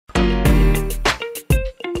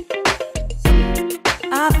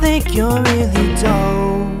I think you're really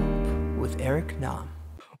dope with Eric Nam.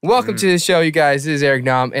 Welcome to the show, you guys. This is Eric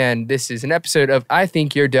Nam, and this is an episode of I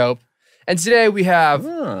Think You're Dope. And today we have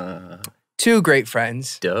two great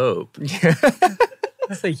friends. Dope.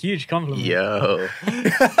 That's a huge compliment. Yo.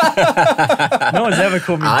 No one's ever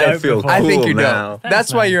called me dope I feel before. I think cool you're now. dope.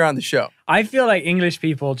 That's why you're on the show. I feel like English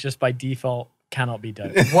people just by default cannot be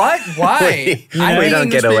dope. What? Why? We I think don't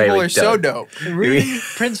English get away people with are so dope. dope. Really?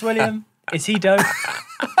 Prince William? Is he dope?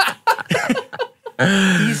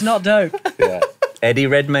 He's not dope. Yeah. Eddie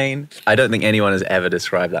Redmayne. I don't think anyone has ever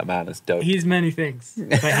described that man as dope. He's many things,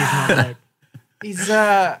 but he's not dope.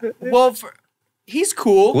 He's he's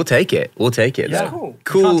cool. We'll take it. We'll take it. Yeah. though.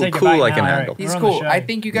 Cool. Can't take it Cool back I can now, handle. Eric. He's We're on the cool. show. I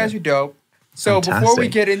think you guys are dope. So before we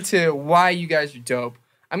get into why you guys are dope,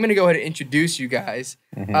 I'm going to go ahead and introduce you guys.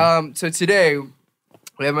 So today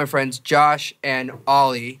we have my friends Josh and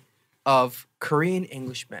Ollie of Korean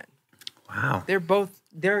Englishmen. Wow.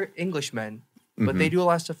 They're Englishmen, but they do a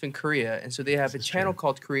lot of stuff in Korea. And so they have a channel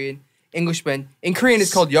called Korean Englishmen. In Korean,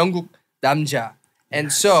 it's called 영국남자.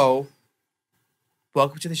 And so,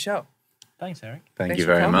 welcome to the show. Thanks, Eric. Thank Thanks you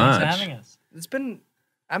for very coming. much. Thanks for having us.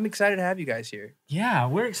 I'm excited to have you guys here. Yeah,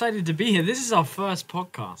 we're excited to be here. This is our first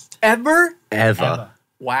podcast. Ever? Ever.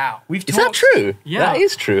 Wow. We've Is that true? Yeah. That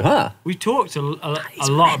is true, huh? We've talked a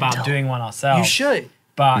lot about doing one ourselves. You should.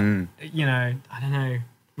 But, you know, I don't know.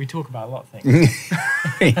 We talk about a lot of things.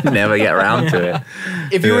 You never get around to it.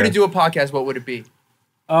 If you were to do a podcast, what would it be?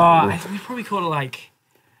 We'd probably call it like,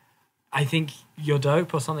 I think you're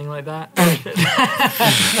dope or something like that.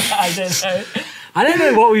 I don't know. I don't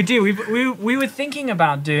know what we do. We were thinking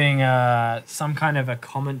about doing some kind of a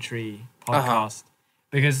commentary podcast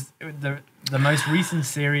because the most recent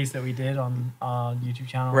series that we did on our YouTube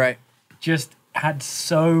channel just had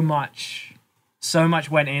so much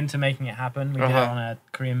went into making it happen. We did it on a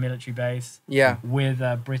Korean military base with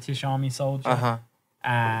a British Army soldier.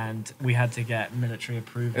 And we had to get military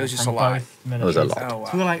approval. It was just from a lot. both militaries. It was a lot. Oh, wow.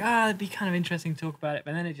 So we were like, it'd be kind of interesting to talk about it,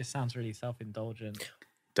 but then it just sounds really self-indulgent.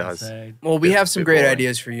 Does. So, Well, we have some bit great boring.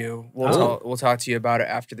 ideas for you. We'll talk to you about it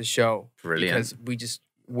after the show. Brilliant. Because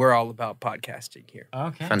we're all about podcasting here.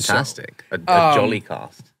 okay. Fantastic. A jolly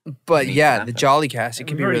cast. But Needs yeah, to the happen. Jolly Cast, it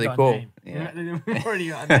could be really cool. We've already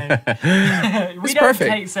got a name. We It's don't perfect.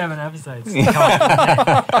 take 7 episodes. Come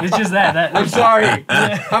on. It's just that. I'm sorry.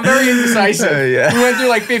 I'm very indecisive. Yeah. We went through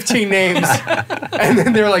like 15 names. And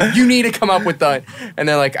then they were like, you need to come up with that. And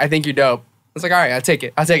they're like, I think you're dope. I was like, all right, I'll take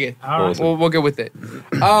it. All right. We'll go with it.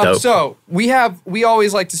 Dope. So we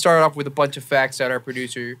always like to start off with a bunch of facts that our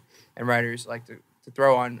producer and writers like to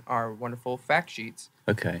throw on our wonderful fact sheets.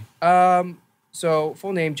 Okay. So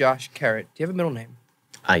full name Josh Carrot. Do you have a middle name?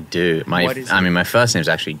 I do. What is it? My first name is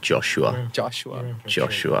actually Joshua. Joshua.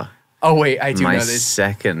 Joshua. Oh wait, I do My know this.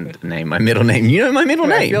 second name, my middle name. You know my middle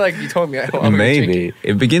name? I feel like you told me. I'm gonna change Maybe. it.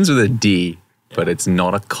 It begins with a D, but it's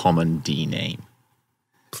not a common D name.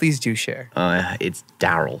 Please do share. It's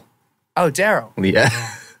Daryl. Oh, Daryl. Yeah.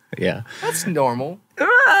 Yeah. That's normal.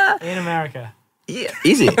 In America. Yeah.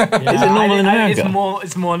 Is it? Is it normal in America?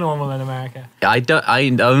 It's more normal in America.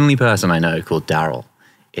 The only person I know called Daryl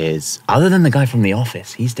is, other than the guy from The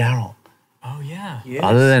Office, he's Daryl. Oh, yeah. Yes.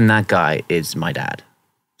 Other than that guy is my dad.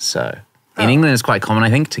 So in England, it's quite common, I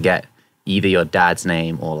think, to get either your dad's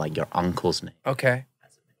name or like your uncle's name. Okay.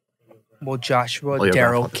 Well, Joshua Or your Daryl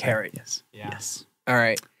grandfather's name. Carrot. Yes. Yeah. Yes. All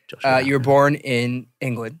right. Joshua You were Daryl. born in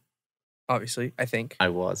England, obviously, I think. I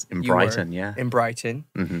was. In You were Brighton, yeah. In Brighton.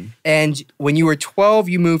 hmm And when you were 12,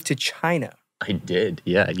 you moved to China. I did.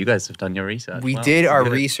 Yeah. You guys have done your research. We Wow, did that's our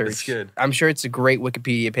good. research. That's good. I'm sure it's a great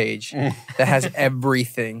Wikipedia page that has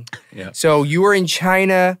everything. Yeah. So you were in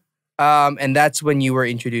China, and that's when you were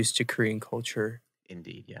introduced to Korean culture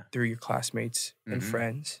Indeed, yeah. through your classmates and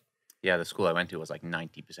friends. Yeah, the school I went to was like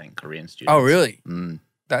 90% Korean students. Oh, really? Mm.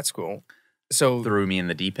 That's cool. So Threw me in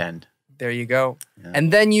the deep end. there you go. Yeah.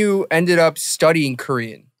 And then you ended up studying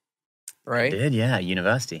Korean, right? Did, yeah,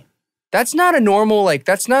 university. That's not a normal,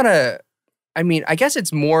 I mean, I guess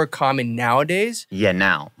it's more common nowadays, Yeah,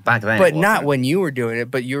 now. Back then. but it not wasn't. when you were doing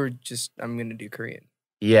it, but you were just, I'm going to do Korean.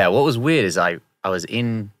 Yeah, what was weird is I was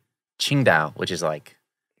in Qingdao, which is like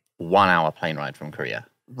 1 hour plane ride from Korea.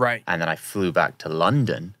 Right. And then I flew back to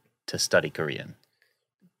London to study Korean.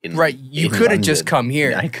 Right. You in could have just London. come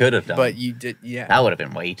here. Yeah, I could have done. But you did, yeah. that would have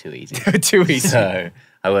been way too easy. Too easy. So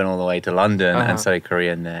I went all the way to London and studied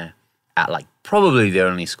Korean there at like probably the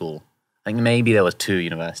only school. I think maybe there was 2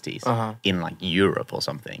 universities in like Europe or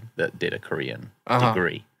something that did a Korean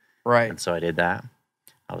degree. Right. And so I did that.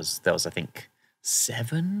 There was I think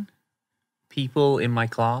 7 people in my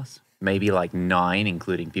class, maybe like 9,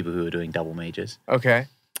 including people who were doing double majors. Okay.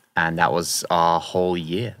 And that was our whole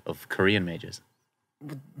year of Korean majors.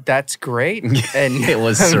 That's great. And it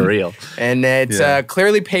was surreal. And it's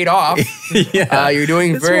clearly paid off. You're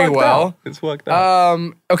doing very well. It's worked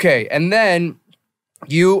out. Okay, and then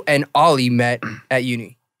you and Ollie met at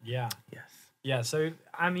uni. Yeah. Yeah, so,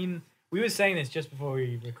 I mean, we were saying this just before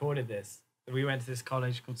we recorded this. We went to this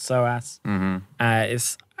college called SOAS.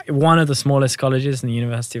 It's one of the smallest colleges in the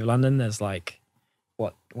University of London. There's like,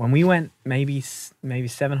 when we went, maybe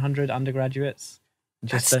 700 undergraduates.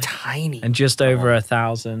 That's tiny. And just over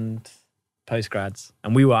 1,000 postgrads.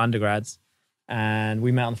 And we were undergrads. And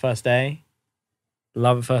we met on the first day.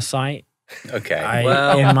 Love at first sight. Okay.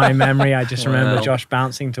 In my memory, I just remember Josh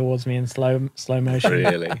bouncing towards me in slow motion.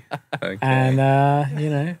 Really? Okay. And,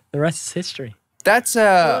 the rest is history. That's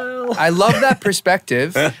I love that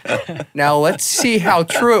perspective. Now let's see how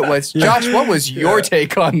true it was. Josh, what was your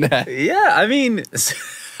take on that? Yeah, I mean,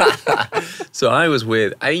 so I was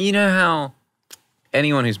with, you know how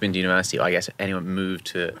anyone who's been to university, or I guess anyone moved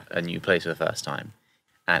to a new place for the first time,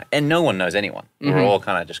 and no one knows anyone. We're all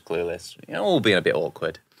kind of just clueless, all being a bit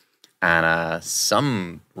awkward. And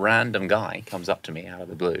some random guy comes up to me out of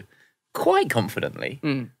the blue, quite confidently.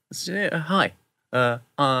 Says, hi,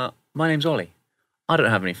 my name's Ollie. I don't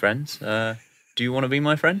have any friends. Do you want to be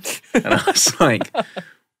my friend? And I was like,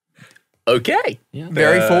 okay. Yeah.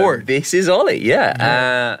 Very forward. This is Ollie,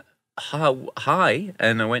 hi.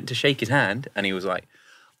 And I went to shake his hand, and he was like,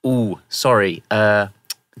 ooh, sorry,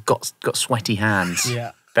 got sweaty hands.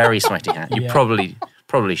 Yeah. Very sweaty hands. You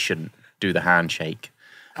probably shouldn't do the handshake.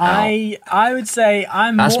 I would say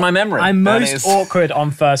that's my memory. I'm most awkward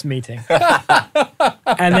on first meeting.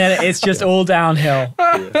 And then it's just all downhill.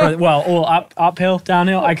 All uphill,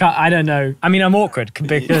 downhill. I don't know. I mean, I'm awkward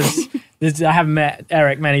because I haven't met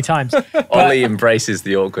Eric many times. Ollie embraces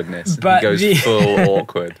the awkwardness. He goes full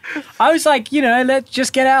awkward. I was like, let's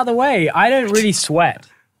just get out of the way. I don't really sweat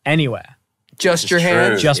anywhere. Just your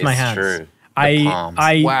hands? Just my hands. True.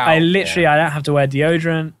 I literally, I don't have to wear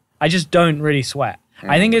deodorant. I just don't really sweat.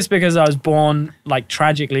 I think it's because I was born like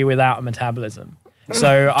tragically without a metabolism.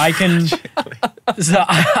 So I can,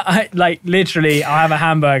 I like literally, I have a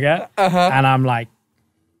hamburger and I'm like,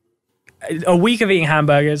 a week of eating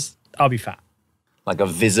hamburgers, I'll be fat. Like a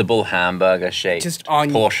visible hamburger shape. Just on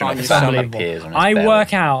portion on of your fat stomach. appears on his I belly.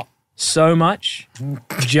 work out so much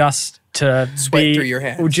just to Sweat through your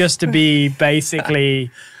hands. just to be basically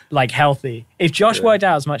like healthy. If Josh worked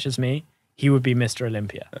out as much as me, he would be Mr.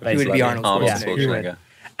 Olympia. Basically. He would be Arnold Schwarzenegger. He would.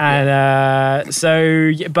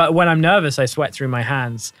 And but when I'm nervous, I sweat through my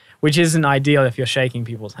hands, which isn't ideal if you're shaking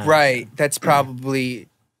people's hands. Right. That's probably,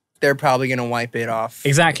 they're probably going to wipe it off.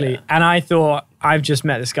 Exactly. Yeah. And I thought, I've just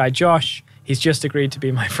met this guy, Josh. He's just agreed to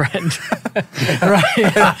be my friend. Right.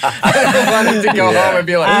 I wanted to go home and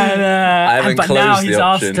be like, but now he's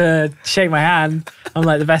asked to shake my hand. I'm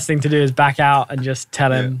like, the best thing to do is back out and just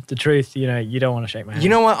tell him the truth. You don't want to shake my hand. You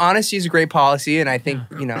know what? Honesty is a great policy. And I think,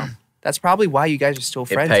 that's probably why you guys are still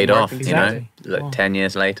friends. It paid off, Exactly. Look, 10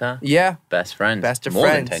 years later. Yeah. Best friends. Best of More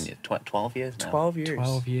friends. than 10 years. 12 years now. 12 years.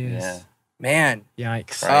 12 years. Yeah. Man.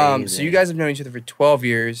 Yikes. So you guys have known each other for 12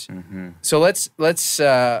 years. So let's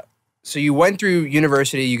so you went through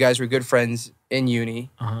university. You guys were good friends in uni.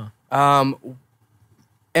 And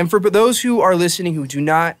for those who are listening who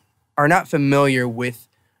are not familiar with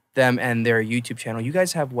them and their YouTube channel, you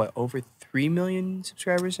guys have over 3 million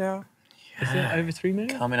subscribers now? Is it over 3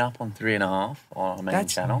 million? Coming up on 3.5 on our main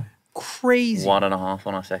channel. Crazy. 1.5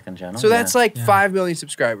 on our second channel. So that's like 5 million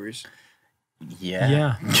subscribers.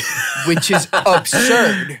 Yeah. Which is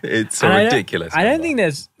absurd. It's ridiculous. I don't think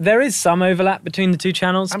there is some overlap between the two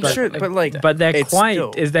channels. I'm sure, but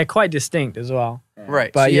they're quite distinct as well.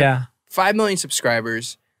 Right. But so 5 million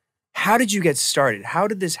subscribers. How did you get started? How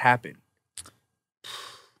did this happen?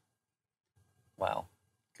 Wow.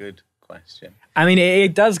 Good question. I mean,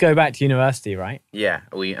 it does go back to university, right? Yeah.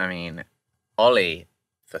 Ollie,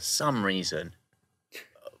 for some reason,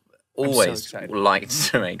 always liked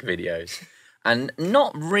to make videos. And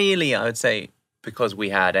not really, I would say, because we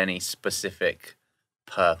had any specific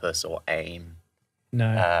purpose or aim.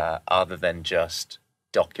 No. Other than just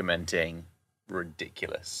documenting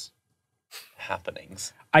ridiculous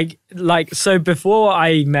happenings. So before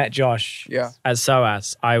I met Josh at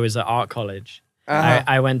SOAS, I was at art college.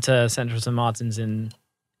 I went to Central St. Martin's in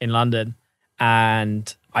London,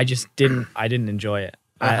 and I just didn't enjoy it.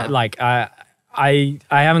 I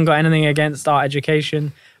haven't got anything against art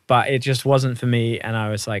education, but it just wasn't for me. And I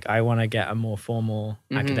was like, I want to get a more formal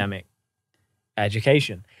academic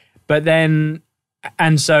education. But then,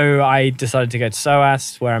 and so I decided to go to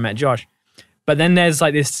SOAS where I met Josh. But then there's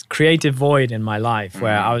like this creative void in my life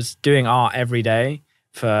where I was doing art every day,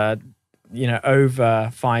 for, over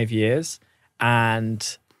 5 years.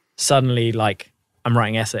 And suddenly, like, I'm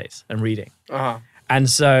writing essays and reading. And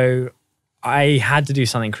so I had to do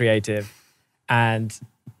something creative. And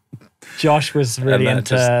Josh was really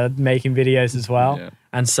into making videos as well. Yeah.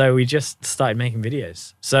 And so we just started making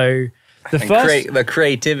videos. So the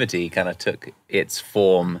creativity kind of took its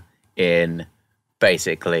form in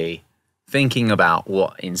basically thinking about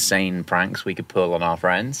what insane pranks we could pull on our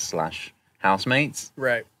friends / housemates.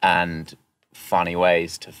 Right. And funny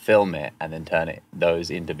ways to film it and then turn those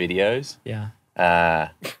into videos. Yeah.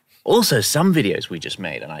 Also, some videos we just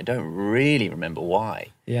made, and I don't really remember why.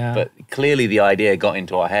 Yeah. But clearly the idea got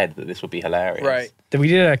into our head that this would be hilarious. Right. We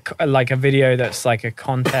did a video that's like a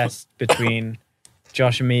contest between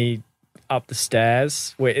Josh and me up the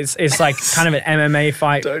stairs. Where it's like kind of an MMA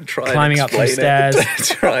fight. Don't try climbing up the stairs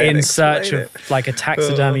in search of like a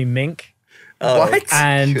taxidermy mink. What?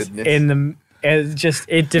 And goodness.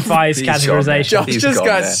 It defies categorization. Josh just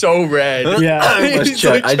got so red. Yeah. I just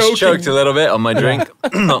choked a little bit on my drink.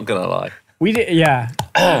 Not gonna lie. We did, yeah.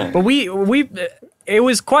 But it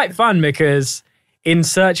was quite fun because in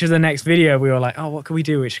search of the next video, we were like, oh, what can we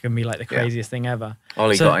do which can be like the craziest thing ever?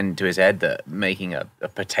 Ollie got into his head that making a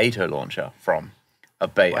potato launcher from a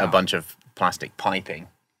bunch of plastic piping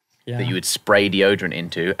that you would spray deodorant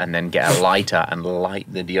into and then get a lighter and light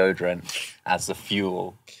the deodorant as the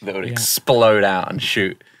fuel that would explode out and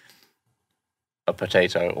shoot a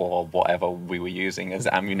potato or whatever we were using as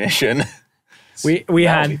ammunition. We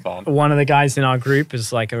had one of the guys in our group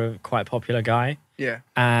is like a quite popular guy. Yeah.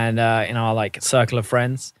 And in our like circle of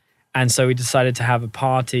friends. And so we decided to have a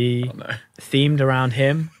party themed around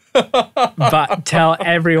him, but tell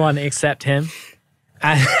everyone except him.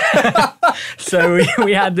 And so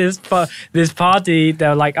we had this party. There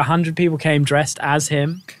were like 100 people came dressed as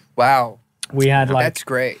him. Wow. We had like that's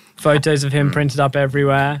great. Photos of him printed up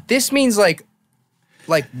everywhere. This means like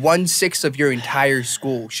 1/6 of your entire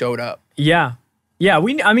school showed up. Yeah. Yeah,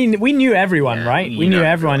 we knew everyone, right? We knew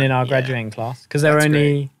everyone in our graduating class because there were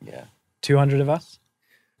only 200 of us.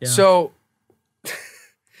 Yeah. So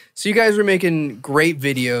you guys were making great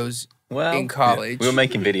videos in college. We were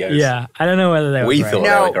making videos. Yeah, I don't know whether they were great. thought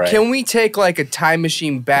now, they were great. Can we take like a time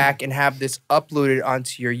machine back and have this uploaded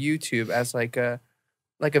onto your YouTube as like a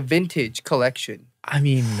vintage collection? I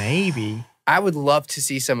mean, maybe. I would love to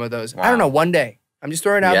see some of those. Wow. I don't know, one day. I'm just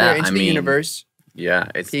throwing it out there into the universe. Yeah,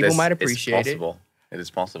 people might appreciate it. It is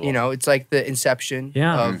possible. You know, it's like the inception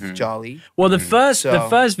of Jolly. Well, the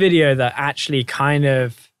first video that actually kind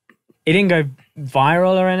of, it didn't go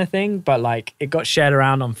viral or anything, but like it got shared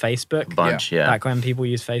around on Facebook. Back when people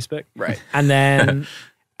used Facebook. Right. And then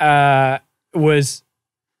was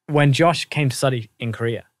when Josh came to study in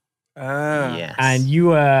Korea. Yes. And you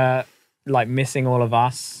were like missing all of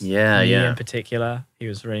us. Yeah, me in particular. He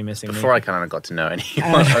was really missing me. Before I kind of got to know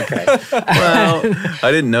anyone. Okay. Well,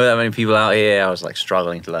 I didn't know that many people out here. I was like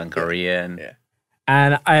struggling to learn Korean. Yeah.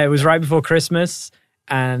 And it was right before Christmas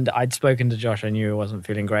and I'd spoken to Josh. I knew it wasn't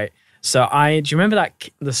feeling great. So do you remember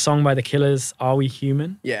the song by The Killers, Are We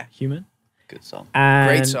Human? Yeah. Human? Good song. And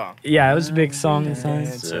great song. Yeah, it was a big song.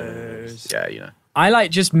 Yeah, you know. I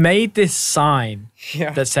like just made this sign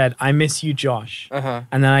that said, I miss you, Josh. And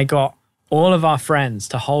then I got all of our friends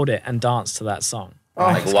to hold it and dance to that song. Oh,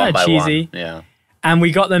 like it's one by cheesy. one. Yeah. And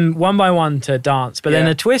we got them one by one to dance. But then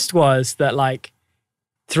the twist was that like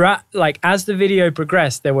throughout, like as the video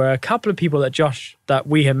progressed, there were a couple of people that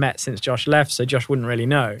we had met since Josh left, so Josh wouldn't really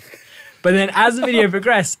know. But then as the video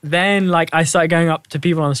progressed, then like I started going up to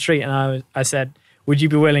people on the street and I said, would you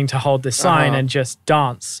be willing to hold this sign and just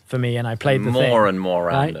dance for me? And I played the thing. More and more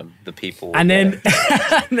random, the people. And then,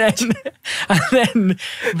 and then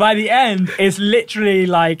by the end, it's literally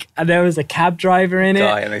like there was a cab driver in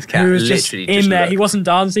it who was just in there. He wasn't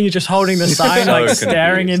dancing, he was just holding the sign, like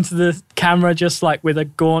staring into the camera, just like with a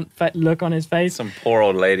gaunt look on his face. Some poor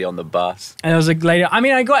old lady on the bus. And there was a lady. I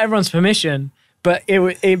mean, I got everyone's permission. But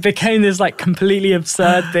it became this like completely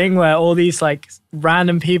absurd thing where all these like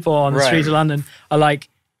random people on the streets of London are like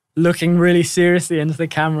looking really seriously into the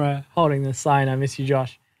camera, holding the sign, I miss you,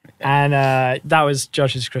 Josh. And that was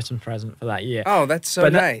Josh's Christmas present for that year. Oh, that's so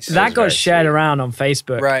nice. That got shared around on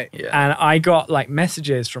Facebook. Right. Yeah. And I got like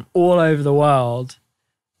messages from all over the world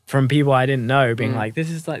from people I didn't know being like, this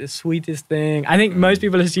is like the sweetest thing. I think most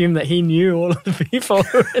people assume that he knew all of the people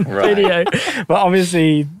in the video. But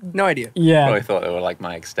obviously... No idea. Yeah. Probably thought they were like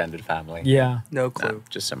my extended family. Yeah. No clue. No,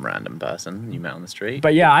 just some random person you met on the street.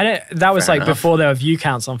 But yeah, that was like before there were view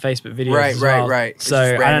counts on Facebook videos as well. Right. So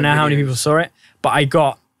I don't know how many people saw it, but I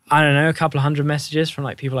got, I don't know, a couple of hundred messages from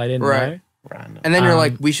like people I didn't know. Random. And then you're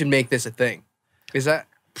like, we should make this a thing. Is that...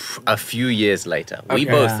 A few years later. We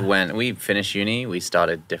both we finished uni, we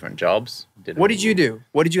started different jobs. What did you do?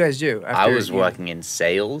 What did you guys do? I was working in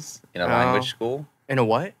sales in a language school. In a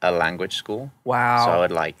what? A language school. Wow. So I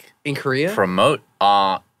would like... In Korea? Promote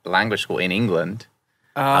our language school in England.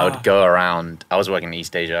 I would go around. I was working in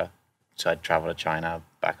East Asia. So I'd travel to China,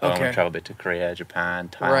 back home, I'd travel a bit to Korea, Japan,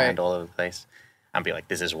 Thailand, all over the place. And be like,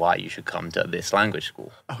 this is why you should come to this language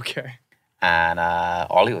school. Okay. And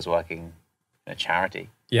Ollie was working in a charity.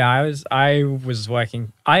 Yeah, I was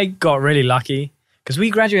working. I got really lucky because we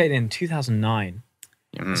graduated in 2009.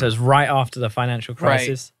 So it was right after the financial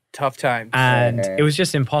crisis. Right. Tough times. And it was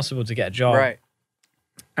just impossible to get a job. Right.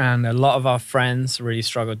 And a lot of our friends really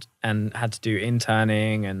struggled and had to do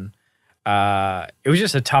interning, and it was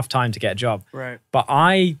just a tough time to get a job. Right. But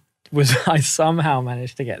I somehow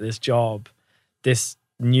managed to get this job. This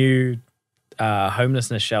new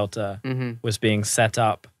homelessness shelter was being set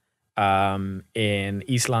up in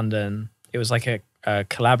East London. It was like a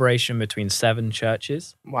collaboration between 7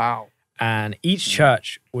 churches. Wow. And each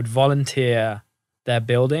church would volunteer their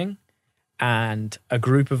building and a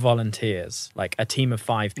group of volunteers, like a team of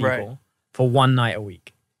 5 people, for 1 night a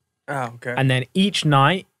week. Oh, okay. And then each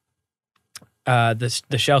night,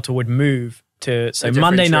 the shelter would move to, so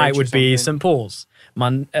Monday night would be St. Paul's.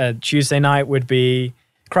 Tuesday night would be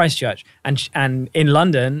Christchurch. And in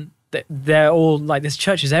London, they're all like, there's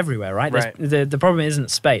churches everywhere, right? The problem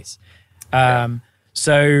isn't space.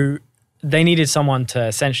 So they needed someone to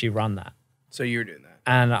essentially run that. So you were doing that.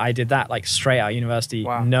 And I did that like straight out of university,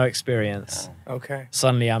 no experience. Okay.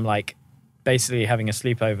 Suddenly I'm like basically having a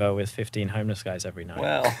sleepover with 15 homeless guys every night.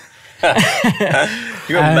 Well,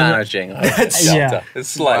 you're managing. It's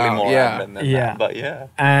slightly more admin than that, but yeah.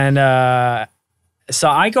 And so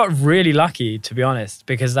I got really lucky, to be honest,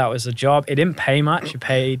 because that was a job. It didn't pay much. It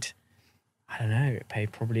paid, I don't know, it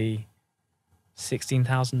paid probably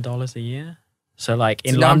 $16,000 a year. So like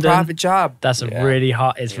in London, non-profit job. That's really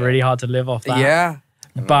hard. It's really hard to live off that. Yeah.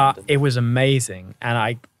 But it was amazing.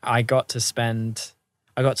 And I got to spend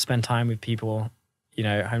time with people, you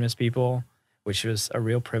know, homeless people, which was a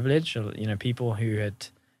real privilege. You know, people who had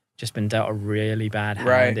just been dealt a really bad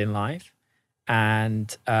hand in life.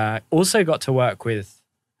 And also got to work with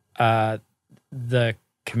the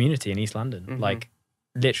community in East London. Like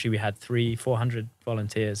literally we had 400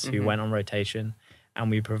 volunteers who went on rotation, and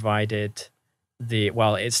we provided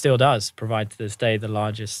it still does provide to this day the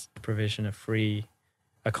largest provision of free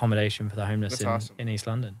accommodation for the homeless in East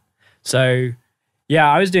London. So yeah,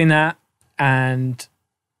 I was doing that, and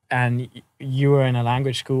you were in a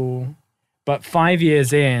language school, but 5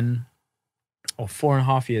 years in, or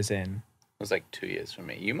 4.5 years in. It was like 2 years for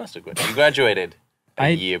me. You must have graduated. You graduated a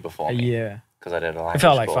year before me. A year. Because I did a language It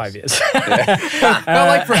felt like course. 5 years. Felt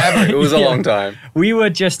like forever. It was a long time. We were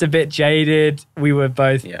just a bit jaded. We were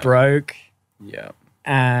both broke. Yeah.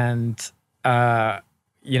 And,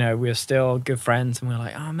 you know, we were still good friends, and we were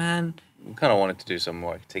like, oh, man. We kind of wanted to do some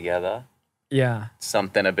work together. Yeah.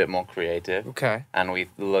 Something a bit more creative. Okay. And we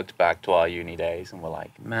looked back to our uni days and we're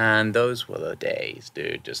like, man, those were the days,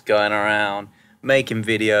 dude. Just going around, making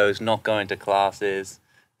videos, not going to classes,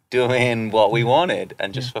 doing what we wanted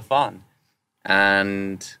and just for fun.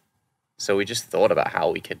 And so we just thought about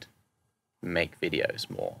how we could make videos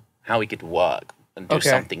more, how we could work and do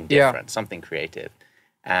something different, something creative.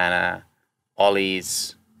 And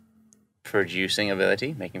Ollie's producing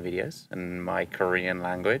ability, making videos, and my Korean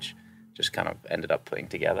language just kind of ended up putting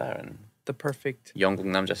together, and the perfect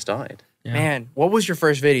영국남자 started. Yeah. Man, what was your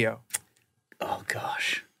first video? Oh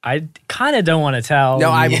gosh. I kind of don't want to tell.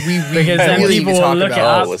 No, because then really people need to will talk look it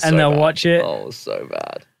about up and they'll watch it. Oh, it was so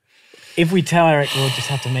bad. If we tell Eric, we'll just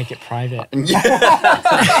have to make it private.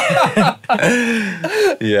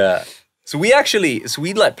 Yeah. So we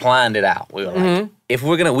like planned it out. We were like, if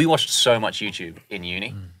we watched so much YouTube in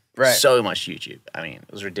uni. Right. So much YouTube. I mean,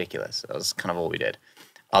 it was ridiculous. That was kind of all we did,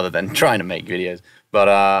 other than trying to make videos.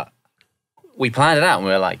 But we planned it out, and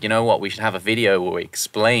we were like, you know what? We should have a video where we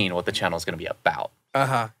explain what the channel is going to be about.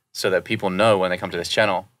 So that people know when they come to this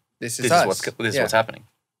channel, this is what's happening.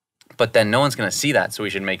 But then no one's going to see that, so we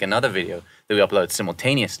should make another video that we upload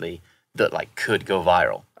simultaneously that like could go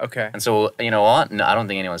viral. Okay. And so, you know what? No, I don't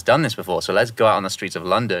think anyone's done this before. So let's go out on the streets of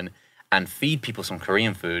London and feed people some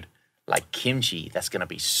Korean food, like kimchi. That's going to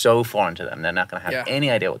be so foreign to them. They're not going to have any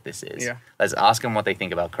idea what this is. Yeah. Let's ask them what they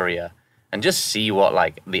think about Korea and just see what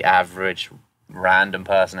like the average random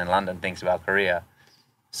person in London thinks about Korea.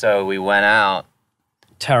 So we went out.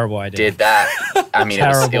 Terrible idea. Did that. I mean,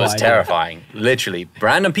 it was terrifying. Literally,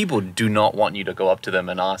 random people do not want you to go up to them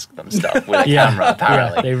and ask them stuff with a camera,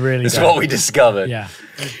 apparently. Yeah, they really That's don't. what we discovered. Yeah.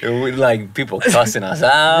 Like, people cussing us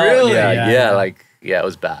out. Really? Yeah, like, Yeah, it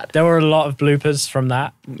was bad. There were a lot of bloopers from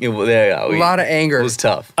that. Yeah, well, there, a lot of anger. It was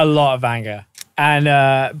tough. A lot of anger. And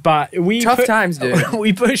but we tough times, dude.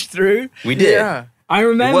 We pushed through. We did. Yeah. I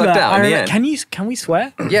remember. It worked out in the end. Can we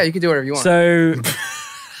swear? Yeah, you can do whatever you want. So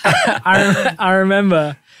I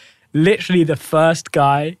remember literally the first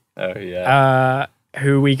guy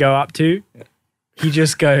who we go up to. He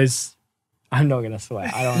just goes, I'm not gonna swear.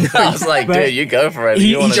 I don't. I was like, dude, you go for it.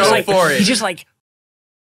 He just like, for it. He just like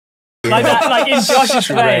that, like in Josh's face.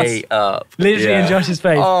 Straight up. Literally in Josh's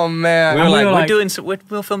face. Oh man. We were like,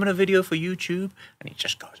 we're filming a video for YouTube, and he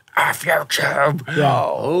just goes, F YouTube. Yeah.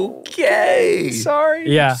 Okay. Sorry.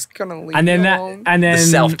 Yeah. Just gonna leave And then you alone. then The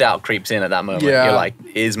self-doubt creeps in at that moment. Yeah. You're like,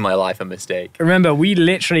 is my life a mistake? remember, we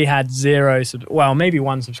literally had well, maybe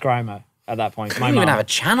one subscriber at that point. We My didn't even mum. have a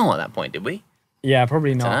channel at that point, did we? Yeah,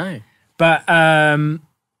 probably not. I don't know. But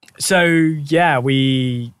so yeah,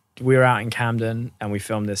 we were out in Camden and we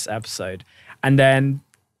filmed this episode, and then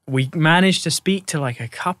we managed to speak to like a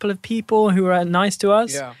couple of people who were nice to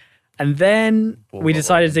us. Yeah. And then we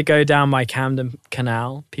decided to go down by Camden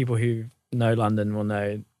Canal. People who know London will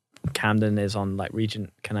know Camden is on like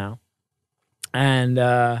Regent Canal. And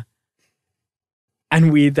there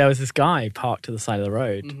was this guy parked to the side of the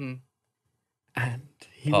road. Mm-hmm. And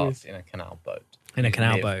he Parked was in a canal boat. in a He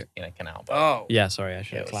canal lived boat. In a canal boat. Oh. Yeah, sorry, I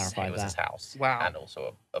should It have was clarified his that. house. Wow. And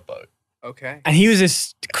also a boat. Okay. And he was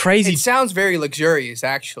this crazy. It sounds very luxurious,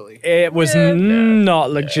 actually. It was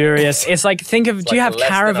not luxurious. It's like, think of, It's do you like have less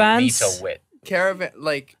than a caravans? meter width. Caravan,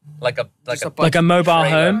 like Like a Like a mobile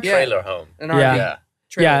trailer, home? Trailer home. an Yeah. RV. Yeah.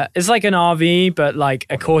 Trailer. Yeah, it's like an RV, but like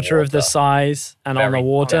a On the quarter of the water. size and on the Very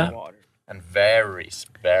water. thin. And very,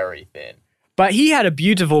 very thin. But he had a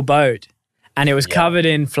beautiful boat, and it was Yeah. covered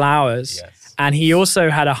in flowers. Yes. And he also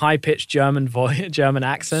had a high-pitched German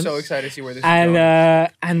accent. So excited to see where this is going.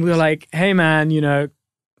 And we were like, "Hey, man,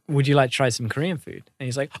 would you like to try some Korean food?" And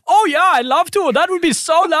he's like, "Oh yeah, I'd love to. That would be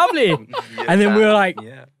so lovely." And then we were like,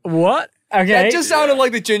 "What? Okay." That just sounded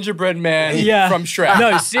like the gingerbread man from Shrek.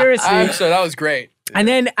 No, seriously. So that was great. And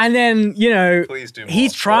then Please do more.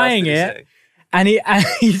 he's trying What else it. did And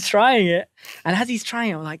he's trying it. And as he's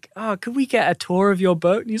trying it, I'm like, "Oh, could we get a tour of your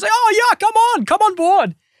boat?" And he's like, "Oh yeah, come on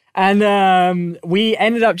board." And we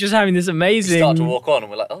ended up just having this amazing. We start to walk on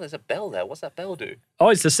and we're like, oh, there's a bell there. What's that bell do? Oh,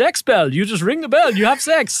 it's the sex bell. You just ring the bell. You have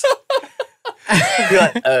sex. You're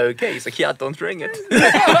like, okay. He's like, yeah, don't ring it.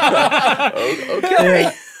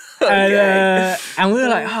 Okay. And we were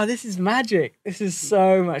like, oh, this is magic. This is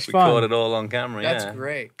so much We fun. caught it all on camera. That's yeah.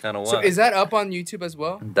 great. Kind of So worked. is that up on YouTube as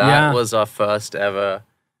well? That was our first ever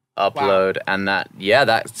upload, and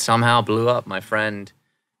that somehow blew up. My friend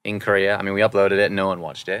in Korea, I mean, we uploaded it, no one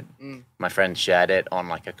watched it. My friend shared it on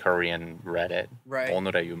like a Korean Reddit, Right.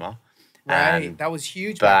 오늘의 유머. Right. And That was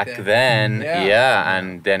huge back back then, Yeah.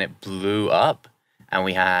 and then it blew up, and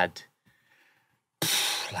we had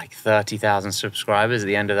like 30,000 subscribers at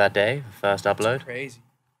the end of that day, the first upload. Crazy.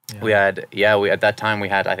 We had, at that time we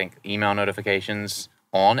had, I think, email notifications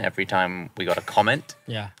on every time we got a comment,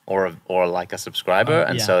 or like a subscriber,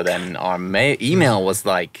 and so then our email was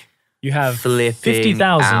like, you have flipping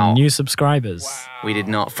 50,000 out. new subscribers. Wow. We did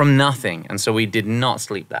not, from nothing, and so we did not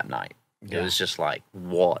sleep that night. It Yeah. was just like,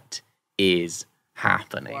 what is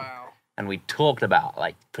happening? Wow. And we talked about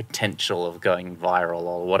like potential of going viral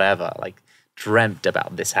or whatever, like dreamt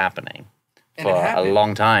about this happening And for it a happened.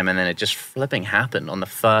 long time, and then it just flipping happened on the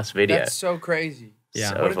first video. That's so crazy. Yeah.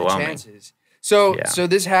 So What are the overwhelming. chances? So Yeah. so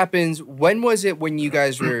this happens. When was it when you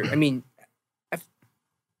guys were? I mean,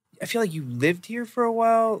 I feel like you lived here for a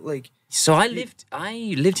while. Like So I lived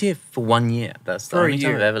here for 1 year. That's the For a only time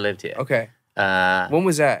year. I've ever lived here. okay, That when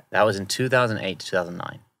was that? was in 2008 to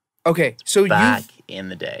 2009. Okay, so Back you. in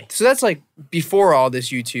the day. So that's like before all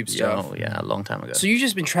this YouTube stuff. Oh yeah, a long time ago. So you've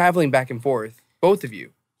just been traveling back and forth, both of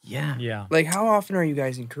you. yeah. Yeah. Like, how often are you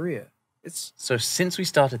guys in Korea? It's So since we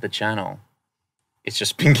started the channel, it's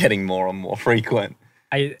just been getting more and more frequent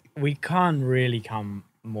We can't really come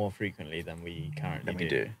more frequently than we currently than we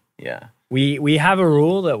do. Yeah. We have a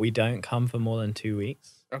rule that we don't come for more than 2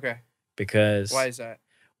 weeks okay. because Why is that?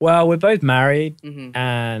 well, we're both married Mm-hmm.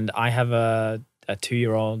 and I have a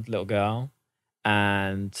 2-year-old little girl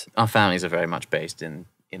and Our families are very much based in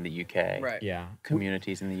the UK. Right. yeah.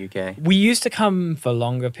 Communities in the UK. We used to come for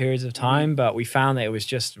longer periods of Mm-hmm. time, but we found that it was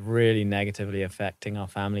just really negatively affecting our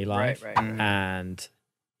family life. Right. Mm. And,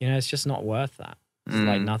 it's just not worth that. It's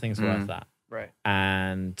like nothing's worth that. Right.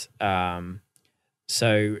 And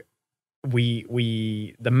so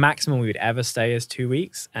the maximum we would ever stay is 2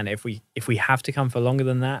 weeks. And if we have to come for longer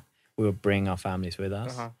than that, we will bring our families with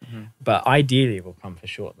us. Uh-huh. But ideally, we'll come for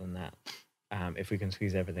shorter than that if we can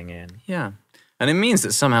squeeze everything in. Yeah. And it means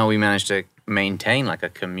that somehow we managed to maintain like a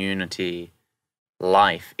community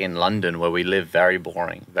life in London where we live very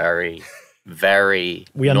boring, very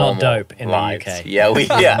we are not dope in lives. the UK.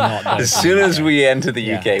 Yeah, as soon as we enter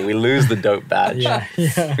the UK, we lose the dope badge. Yeah.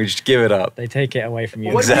 We just give it up. They take it away from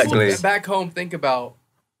you. What do Exactly. people back home think about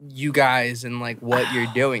you guys and like what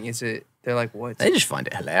you're doing? They're like, what? They just find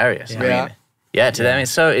it hilarious. Yeah. I mean, to them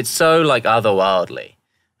it's so like otherworldly.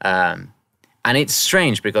 And it's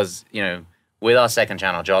strange because, you know, with our second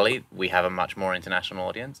channel, Jolly, we have a much more international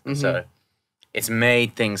audience. And so it's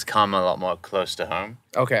made things come a lot more close to home.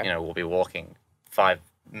 Okay. You know, we'll be walking 5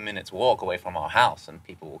 minutes walk away from our house and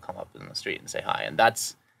people will come up in the street and say hi. And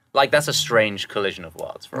that's a strange collision of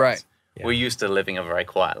worlds for us. Yeah. We're used to living a very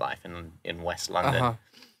quiet life in West London.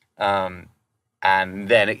 And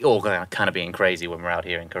then it all kind of being crazy when we're out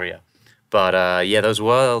here in Korea. But those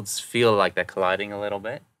worlds feel like they're colliding a little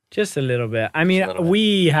bit. Just a little bit. I mean,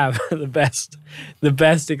 we have the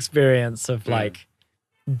best experience of like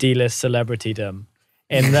D-list celebritydom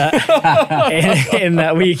in that in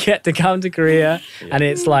that we get to come to Korea and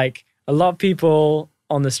it's like a lot of people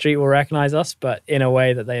on the street will recognize us, but in a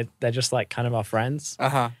way that they're just like kind of our friends.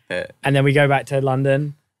 And then we go back to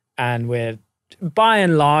London and we're by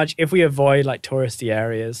and large, if we avoid like touristy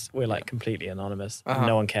areas, we're like completely anonymous.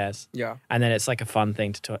 No one cares. Yeah. And then it's like a fun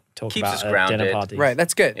thing to talk Keeps about us grounded. dinner parties. Right.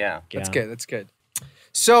 That's good. Yeah. That's good. That's good.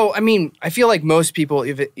 So, I mean, I feel like most people,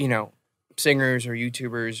 if it, you know, singers or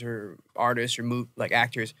YouTubers or artists or like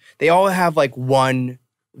actors, they all have like one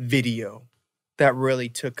video that really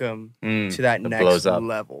took them to that next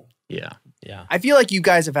level. Yeah. Yeah. I feel like you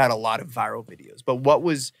guys have had a lot of viral videos, but what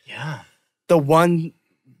was the one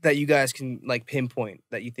that you guys can like pinpoint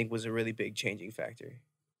that you think was a really big changing factor?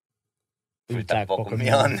 Okay.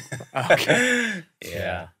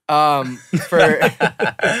 Yeah.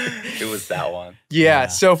 It was that one. Yeah.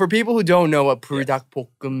 So for people who don't know what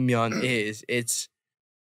불닭볶음면 is, it's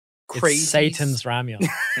crazy. It's Satan's ramyun.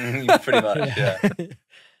 Pretty much. Yeah.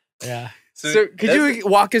 Yeah. So could you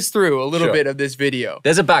walk us through a little bit of this video?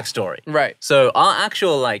 There's a backstory. Right. So our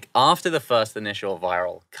actual, like, after the first initial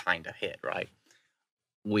viral kind of hit, right,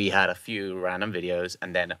 we had a few random videos,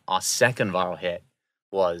 and then our second viral hit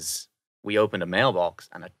was we opened a mailbox,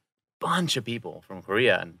 and a bunch of people from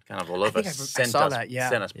Korea and kind of all over sent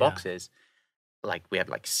us boxes. Like, we had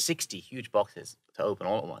like 60 huge boxes to open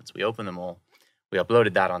all at once. We opened them all. We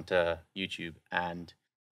uploaded that onto YouTube, and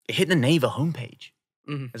it hit the Naver homepage.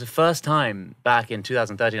 It was the first time back in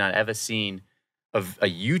 2013 I'd ever seen a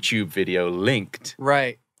YouTube video linked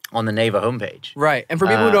on the Naver homepage. Right. And for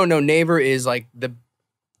people who don't know, Naver is like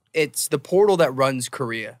it's the portal that runs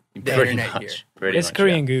Korea. The internet here. It's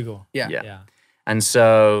Korean Google. Yeah. And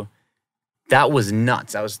so that was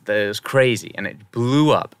nuts. That was crazy. And it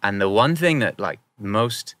blew up. And the one thing that the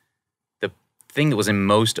thing that was in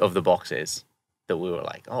most of the boxes that we were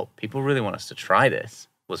like, oh, people really want us to try this,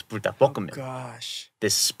 was 불닭볶음면. Oh, gosh.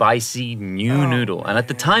 This spicy new noodle. Man. And at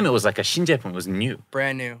the time, it was like a 신제품. It was new.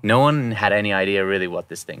 Brand new. No one had any idea really what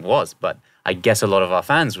this thing was. But I guess a lot of our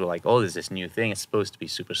fans were like, oh, there's this new thing. It's supposed to be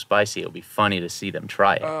super spicy. It'll be funny to see them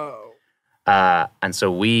try it. And so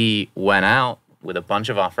we went out with a bunch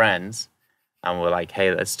of our friends and we're like,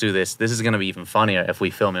 hey, let's do this. This is going to be even funnier if we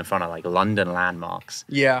film in front of like London landmarks.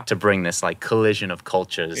 Yeah. To bring this like collision of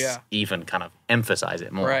cultures, even kind of emphasize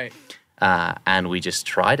it more. Right. And we just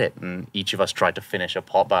tried it, and each of us tried to finish a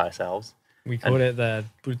pot by ourselves. We called it the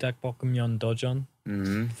불닭볶음면 도전,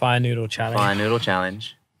 Fire Noodle Challenge. Fire Noodle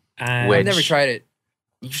Challenge. And I've never tried it.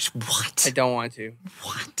 What? I don't want to.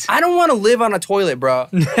 What? I don't want to live on a toilet, bro.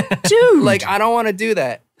 Dude. Like, I don't want to do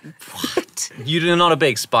that. What? You're not a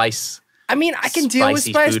big spice. I mean, I can deal with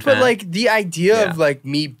spice, but like the idea of like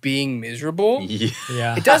me being miserable,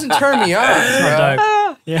 it doesn't turn me on. It's not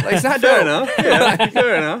dope. Like, it's not Fair dope. enough. Yeah,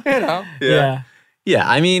 fair enough. You know? Yeah,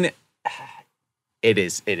 I mean, it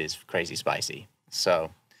is crazy spicy.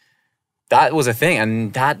 So that was a thing,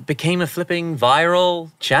 and that became a flipping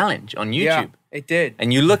viral challenge on YouTube. Yeah, it did.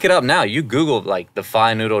 And you look it up now. You Google like the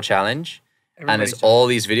Fire Noodle Challenge, and there's all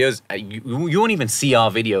these videos. You won't even see our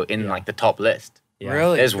video in like the top list. Yeah.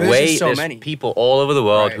 Really? There's many people all over the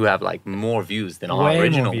world who have like more views than our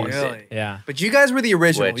original ones did. Yeah. But you guys were the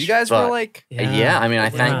original. You guys were like... Yeah, I mean,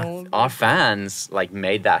 I think our fans like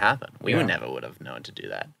made that happen. We never would have known to do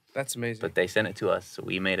that. That's amazing. But they sent it to us, so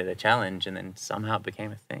we made it a challenge, and then somehow it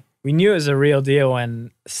became a thing. We knew it was a real deal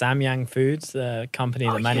when Samyang Foods, the company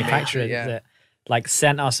that manufactured it, like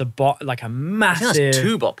sent us a massive... Sent us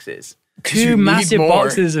 2 boxes. 2 massive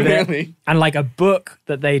boxes of it, and like a book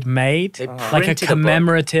that they'd made, like a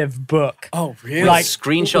commemorative book. Oh, really? Like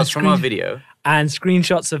screenshots from our video. and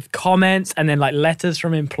screenshots of comments and then like letters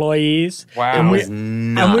from employees. Wow. And was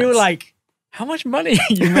and we were like, how much money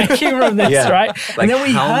are you making from this, Yeah. right? Like, and then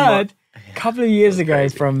we heard a couple of years ago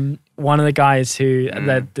crazy. from one of the guys who,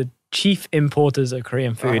 the chief importers of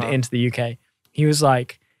Korean food into the UK, he was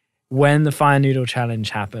like, when the Fire Noodle Challenge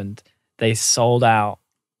happened, they sold out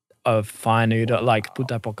of Fire Noodle, like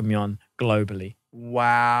buttapokmyeon globally.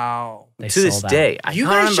 Wow. They To this sold out. day, I You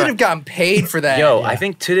can't guys remember. should have gotten paid for that. Yo, I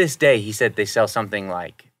think to this day, he said they sell something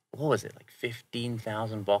like, what was it, like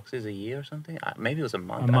 15,000 boxes a year or something? Maybe it was a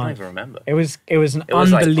month. I don't even remember. It was an It was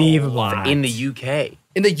like, unbelievable in amount. the UK.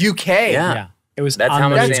 In the UK. Yeah. Yeah. It was That's how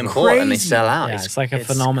much they unbelievable. import and they crazy. sell out. Yeah, it's like a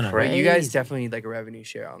phenomenon. But you guys crazy. definitely need like a revenue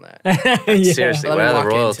share on that. Yeah. Seriously, Let where me are the walk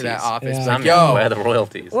into royalties? that office. Yeah. Like, Yo, where yo. are the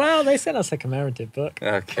royalties? Well, they sent us a commemorative book.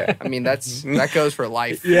 Okay. I mean, that goes for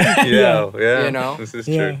life. Yeah. Yeah. You know? This is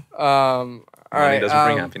Yeah. true. All Money right. doesn't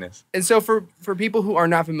bring happiness. And so for people who are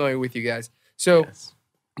not familiar with you guys, so Yes.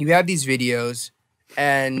 you have these videos,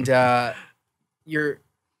 and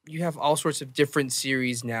you have all sorts of different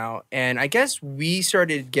series now, and I guess we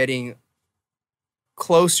started getting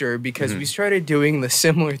closer because we started doing the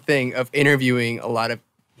similar thing of interviewing a lot of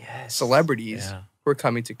Yes. celebrities Yeah. who are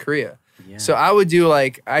coming to Korea. Yeah. So I would do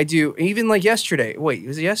even like yesterday. Wait,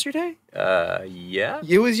 was it yesterday? Yeah.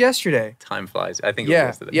 It was yesterday. Time flies. I think it was Yeah,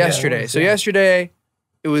 yesterday. yesterday. Yeah. So yesterday,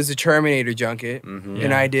 it was the Terminator junket, Mm-hmm.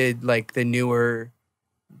 and I did like the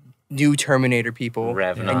new Terminator people,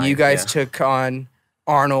 Rev and 9, you guys yeah. took on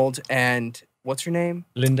Arnold and what's her name,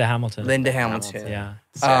 Linda Hamilton. Linda Hamilton. Yeah.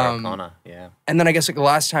 Sarah Um, Connor. Yeah. And then I guess like the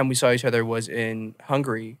last time we saw each other was in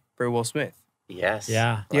Hungary for Will Smith. Yes.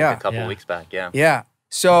 Yeah. Like Yeah. a couple Yeah. weeks back. Yeah. Yeah.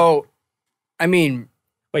 So, I mean,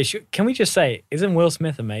 Wait, can we just say, isn't Will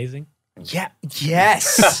Smith amazing? yeah,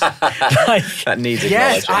 yes, Like, That needs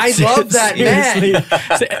yes, I acknowledgement. love that seriously,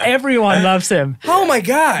 man. so everyone loves him. Oh my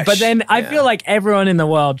gosh! But then I Yeah. feel like everyone in the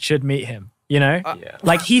world should meet him, you know? Yeah.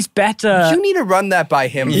 Like he's better. you need to run that by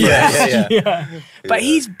him. First. Yeah. Yeah. But Yeah.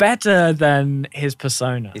 he's better than his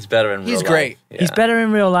persona. He's better in real He's life. great. Yeah. He's better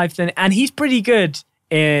in real life and he's pretty good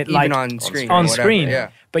in Even like on screen. on or whatever, screen. Yeah,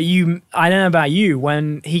 But I don't know about you.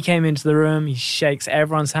 When he came into the room, he shakes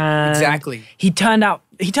everyone's hand. exactly. He turned up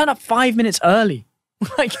 5 minutes early.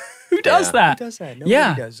 Like who does Yeah. that? Who does that? Nobody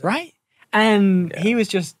Yeah, does that. right. And he was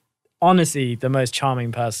just honestly the most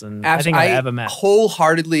charming person I think I ever met.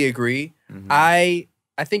 Wholeheartedly agree. Mhm.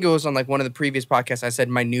 I think it was on like one of the previous podcasts. I said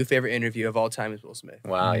my new favorite interview of all time is Will Smith.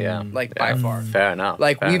 Wow. Yeah. Like Yeah. by far. Fair enough.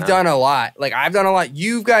 Like fair we've enough. done a lot. Like I've done a lot.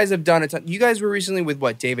 You guys have done a ton. You guys were recently with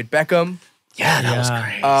what? David Beckham. Yeah, that was Yeah.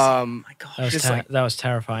 crazy. My God. That was, just like that was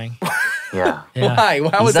terrifying. yeah. Yeah. why?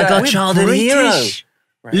 How was like that? our childhood hero.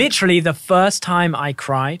 Right. Literally, the first time I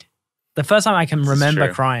cried, the first time I can remember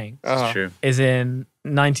true. crying Uh-huh. It's true. is in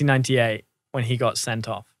 1998 when he got sent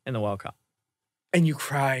off in the World Cup. And you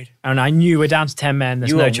cried. And I knew we're down to 10 men.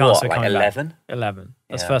 There's You no were chance what, we're like coming 11? back. 11.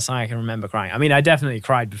 That's the Yeah. first time I can remember crying. I mean, I definitely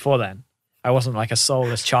cried before then. I wasn't like a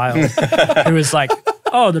soulless child who was like,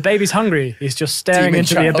 oh, the baby's hungry. He's just staring Demon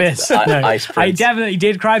into child. the abyss. Ice I Prince. definitely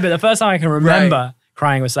did cry, but the first time I can remember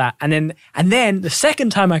crying was that. And then the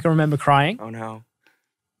second time I can remember crying Oh no.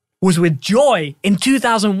 was with joy in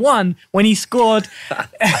 2001 when he scored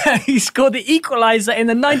the equalizer in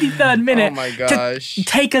the 93rd minute Oh my to gosh.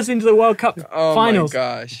 take us into the World Cup Oh finals. my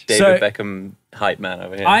gosh. David So- Beckham hype man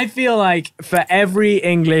over here. I feel like for every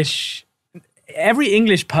English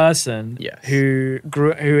person Yes. who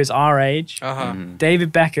is our age, Uh-huh.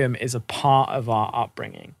 David Beckham is a part of our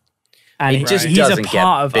upbringing. And It just he's doesn't a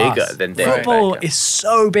part of get bigger us. than David Football Beckham. is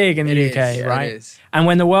so big in the It UK, is, yeah, right? it is. And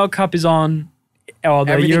when the World Cup is on, or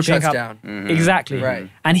the Everything European shuts Cup, down. Mhm. exactly. Right.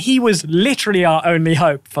 And he was literally our only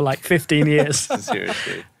hope for like 15 years.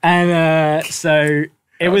 Seriously. And so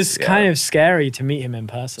it was yeah. kind of scary to meet him in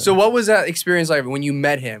person. So what was that experience like when you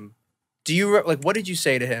met him? Do you what did you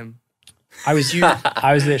say to him? I was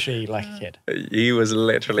literally like a kid. He was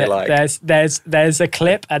literally like, There's a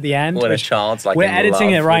clip at the end. when a which child's like we're in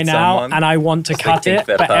editing love it right with now, someone. and I want to cut think it,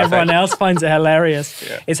 they're but everyone perfect. else finds it hilarious.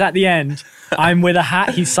 Yeah. It's at the end. I'm with a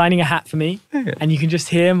hat. He's signing a hat for me, and you can just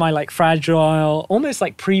hear my like fragile, almost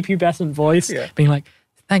like prepubescent voice Yeah. being like,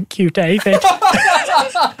 "Thank you, David."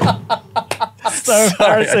 So Sorry,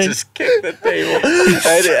 I embarrassing. just kicked the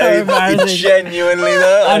table. embarrassing. Genuinely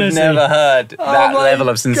though, Honestly. I've never heard that my level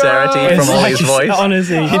of sincerity God. from It's Ollie's like- voice.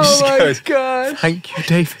 honestly. He just oh my goes, gosh. "Thank you,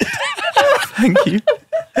 David. Thank you."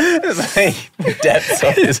 It's like the depths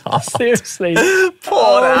of his heart Seriously.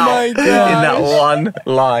 poured out my in that gosh. one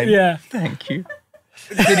line. Yeah. Thank you.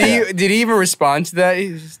 Did he even respond to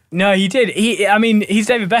that? No, he did. I mean, he's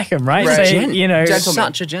David Beckham, right? Right. So, you know,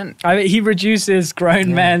 such a gent. I mean, he reduces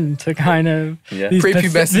grown men to kind of these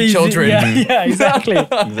prepubescent children. Yeah, exactly.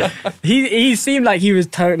 He seemed like he was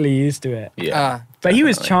totally used to it. Yeah. But he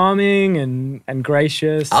was charming and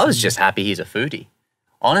gracious. I was just happy he's a foodie.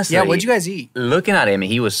 Honestly. Yeah, what'd you guys eat? Looking at him,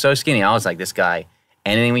 he was so skinny. I was like, this guy,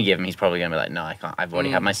 anything we give him, he's probably going to be like, no, I can't. I've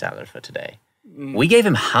already had my salad for today. We gave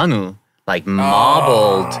him hanu, like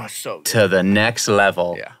marbled to the next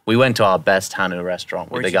level. Yeah. We went to our best hanu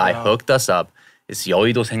restaurant where the guy hooked us up. It's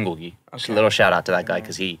Yoido Sengogi. Just a little shout out to that guy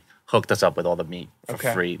because he hooked us up with all the meat for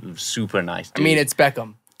free. It was super nice, dude. I mean, it's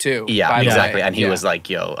Beckham too. Yeah, exactly. And he was like,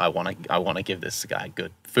 yo, I want to give this guy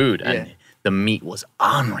good food. And the meat was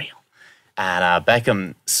unreal. And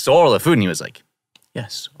Beckham saw all the food and he was like,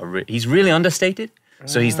 yes. He's really understated.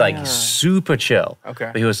 So he's like super chill. Okay.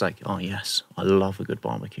 But he was like, oh, yes, I love a good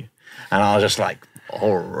barbecue. And I was just like,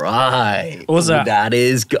 all right. Also, that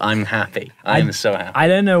is good. I'm happy. I'm so happy. I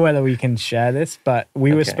don't know whether we can share this, but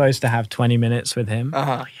we were supposed to have 20 minutes with him.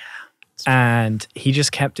 Uh-huh. And he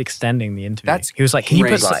just kept extending the interview. He was like, can you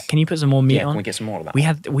put some more meat on? Can we get some more of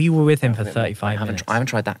that? We were with him for 35 minutes. I haven't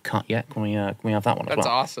tried that cut yet. Can we have that one as well? That's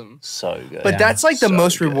awesome. So good. But that's like the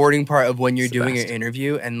most rewarding part of when you're doing an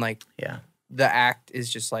interview and like the act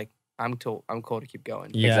is just like, I'm cool to keep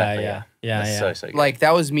going. Yeah. So good. Like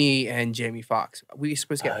that was me and Jamie Foxx. We were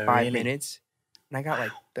supposed to get 5 minutes and I got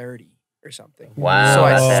like 30 or something. Wow. So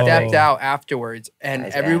I stepped out afterwards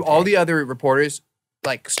and all the other reporters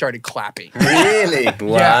like started clapping. Really?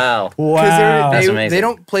 Wow. Because That's amazing. they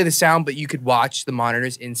don't play the sound, but you could watch the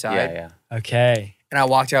monitors inside. Yeah. Okay. And I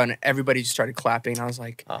walked out and everybody just started clapping. And I was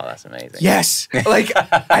like, oh, that's amazing. Yes. Like,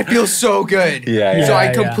 I feel so good. Yeah. So I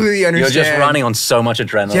completely understand. You're just running on so much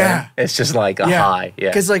adrenaline. Yeah. It's just like a high. Yeah.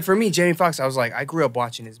 Because like for me, Jamie Foxx, I was like, I grew up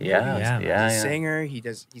watching his movies. Yeah. He's a singer.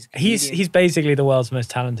 He's basically the world's most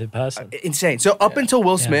talented person. Insane. So up until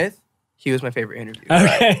Will Smith, he was my favorite interview.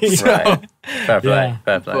 Okay. Right. Fair play.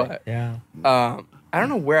 Fair play. But, I don't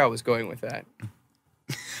know where I was going with that.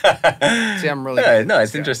 See, I'm really no,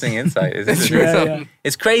 it's interesting insight.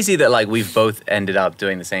 It's crazy that like we've both ended up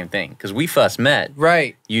doing the same thing because we first met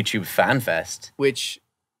YouTube Fan Fest, which,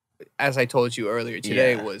 as I told you earlier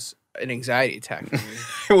today, was an anxiety attack for me.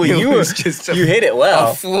 Well, you hit it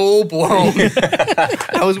well. A full blown.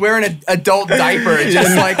 I was wearing an adult diaper,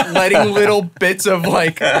 just like letting little bits of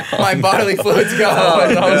like my bodily fluids go,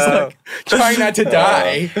 and I was like trying not to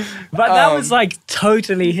die. But that was like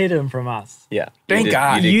totally hidden from us. Yeah, thank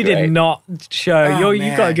God you did not show.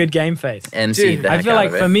 You got a good game face. MC, dude, I feel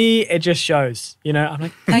like for me it just shows. You know, I'm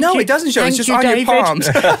like, no, it doesn't show. It's just on your palms.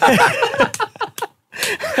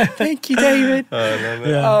 Thank you, David.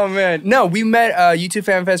 Oh man, no, we met YouTube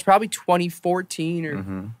Fan Fest probably 2014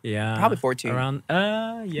 or probably 14, around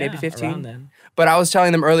maybe 15. Around then. But I was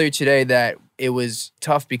telling them earlier today that it was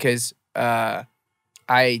tough because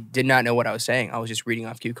I did not know what I was saying. I was just reading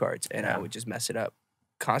off cue cards and I would just mess it up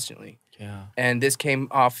constantly. Yeah. And this came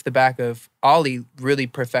off the back of Ollie really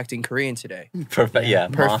perfecting Korean today. Perfecting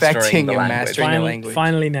and mastering the language.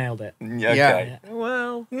 Finally nailed it. Okay.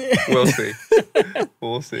 Well, we'll see.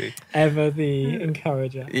 We'll see. Ever the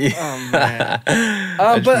encourager. Oh man.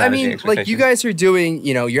 But I mean, like you guys are doing,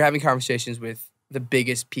 you're having conversations with the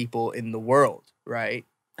biggest people in the world, right?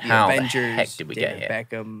 How Avengers, the heck did we David get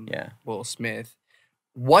here? Beckham, Will Smith.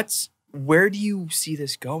 Where do you see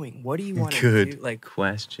this going? What do you want to do? Like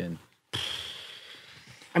question.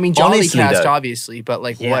 I mean, Jolly Cast, obviously, but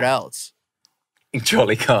like, what else?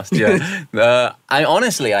 Jolly Cast, yeah.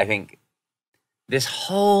 I think this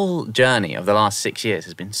whole journey of the last 6 years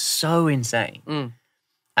has been so insane.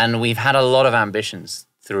 And we've had a lot of ambitions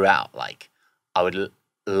throughout. Like, I would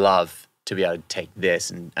love to be able to take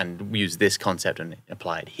this and use this concept and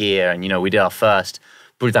apply it here. And, we did our first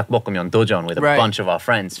Burdak Bokkeumyeon Dojon with a bunch of our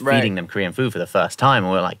friends, feeding them Korean food for the first time.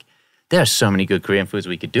 And we're like, there are so many good Korean foods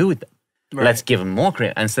we could do with them. Let's give them more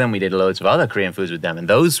Korean. And so then we did loads of other Korean foods with them, and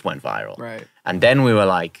those went viral. And then we were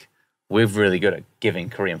like, we're really good at giving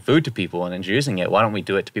Korean food to people and introducing it. Why don't we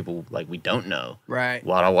do it to people like we don't know?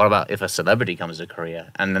 What about if a celebrity comes to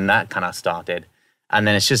Korea? And then that kind of started. And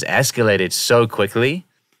then it's just escalated so quickly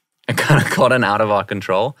and kind of gotten out of our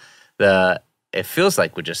control that it feels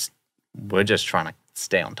like we're just trying to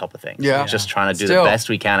stay on top of things. We're just trying to do the best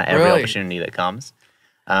we can at every opportunity that comes.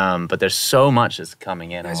 But there's so much that's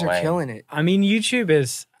coming in. You guys are killing it. I mean, YouTube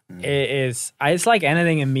is it's like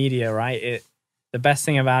anything in media, right? The best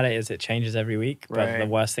thing about it is it changes every week, but the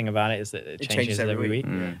worst thing about it is that it changes every week.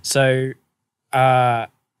 So,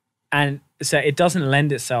 and so it doesn't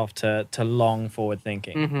lend itself to long forward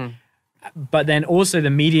thinking. but then also the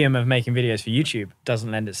medium of making videos for YouTube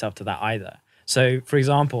doesn't lend itself to that either. So, for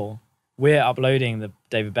example, we're uploading the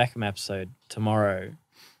David Beckham episode tomorrow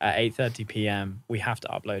at 8:30 p.m. We have to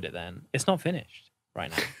upload it then. It's not finished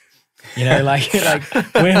right now. You know, like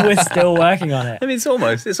we're still working on it. I mean, it's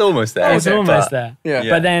almost there. It's almost there. Yeah.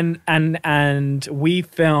 But then, and we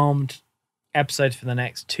filmed episodes for the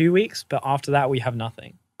next 2 weeks, but after that we have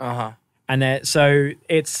nothing. And then, so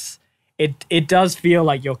it does feel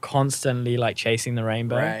like you're constantly like chasing the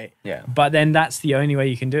rainbow. Right. Yeah. But then that's the only way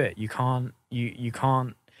you can do it. You can't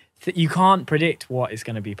predict what is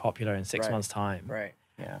going to be popular in 6 months' time. Right.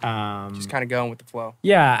 Yeah. Just kind of going with the flow.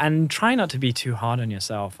 Yeah, and try not to be too hard on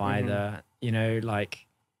yourself either. You know, like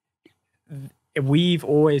we've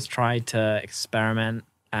always tried to experiment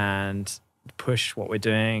and push what we're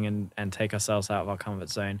doing and take ourselves out of our comfort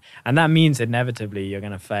zone. And that means inevitably you're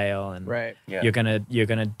going to fail and you're going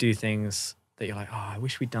to do things that you're like, oh, I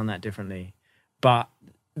wish we'd done that differently. But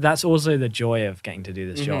that's also the joy of getting to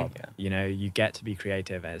do this job. Yeah. You know, you get to be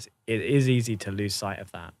creative. As it is easy to lose sight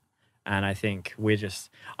of that. And I think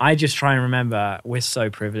I just try and remember we're so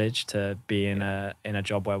privileged to be in a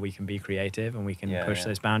job where we can be creative and we can push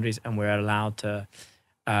those boundaries and we're allowed to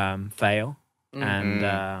fail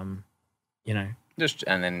and you know,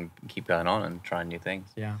 and then keep going on and trying new things.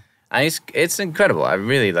 Yeah, and it's incredible. I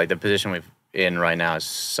really like the position we're in right now is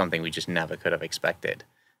something we just never could have expected.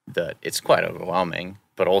 That it's quite overwhelming,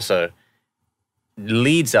 but also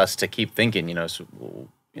leads us to keep thinking. You know,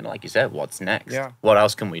 like you said, what's next? Yeah. What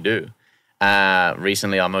else can we do?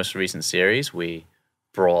 Recently, our most recent series, we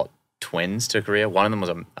brought twins to Korea. One of them was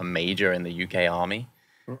a major in the UK Army.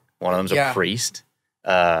 One of them's a priest.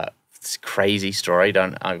 It's a crazy story.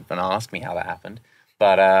 Don't even ask me how that happened.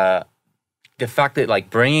 But the fact that like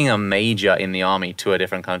bringing a major in the army to a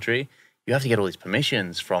different country, you have to get all these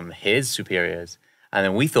permissions from his superiors. And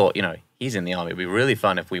then we thought, you know, he's in the army. It'd be really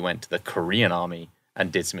fun if we went to the Korean army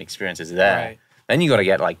and did some experiences there. Right. Then you got to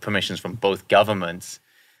get like permissions from both governments.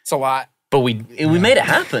 It's a lot. But we made it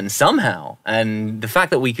happen somehow. And the fact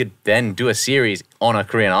that we could then do a series on a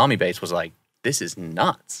Korean army base was like, this is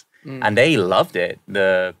nuts. And they loved it.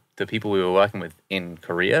 The people we were working with in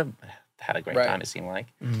Korea had a great time, it seemed like.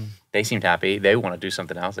 They seemed happy. They want to do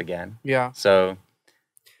something else again. Yeah. So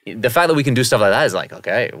the fact that we can do stuff like that is like,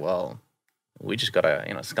 okay, well, we just got to,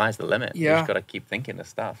 you know, sky's the limit. Yeah. We just got to keep thinking of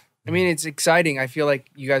stuff. I mean, it's exciting. I feel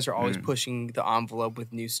like you guys are always pushing the envelope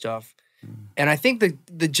with new stuff. And I think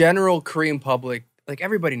the general Korean public, like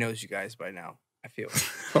everybody knows you guys by now, I feel.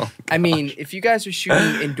 I mean, if you guys are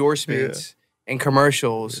shooting endorsements and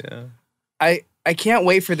commercials, I can't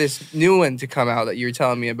wait for this new one to come out that you were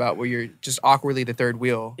telling me about where you're just awkwardly the third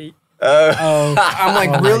wheel. I'm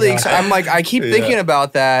like really excited. I'm like, I keep thinking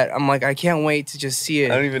about that. I'm like, I can't wait to just see it.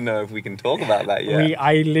 I don't even know if we can talk about that yet.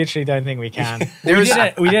 I literally don't think we can. we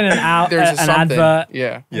did an advert.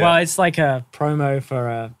 Yeah. Well, it's like a promo for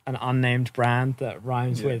an unnamed brand that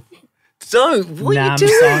rhymes with What Nam are you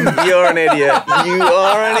doing? You're an idiot. You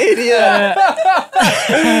are an idiot.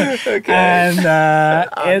 Okay. And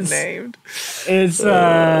Unnamed.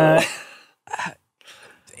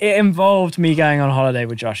 It involved me going on holiday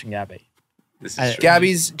with Josh and Gabby. This is true.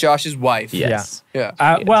 Gabby's Josh's wife. Yes.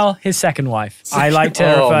 Yeah. Well, his second wife. I like to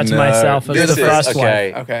refer to myself as the first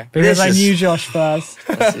wife. Okay. Because I knew Josh first.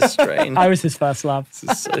 This is strange. I was his first love. This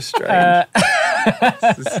is so strange.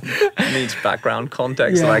 This needs background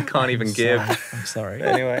context that I can't even give. I'm sorry.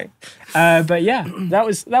 Anyway. But yeah, that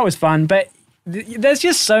was fun. But there's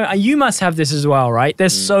just you must have this as well, right?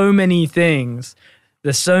 There's so many things.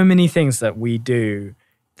 There's so many things that we do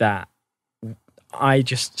that I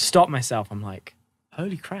just stop myself. I'm like,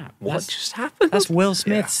 holy crap. What just happened? That's Will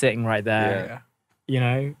Smith sitting right there. Yeah. You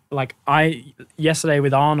know, like yesterday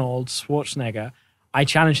with Arnold Schwarzenegger, I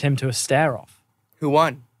challenged him to a stare-off. Who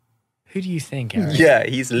won? Who do you think, Eric? Yeah,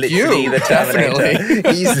 he's literally the Terminator.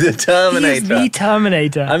 He's the Terminator. He's the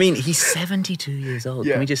Terminator. I mean, he's 72 years old.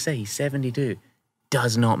 Yeah. Can we just say he's 72?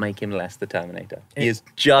 Does not make him less the Terminator. He is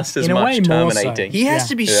just as in a way, much more so. terminating. He has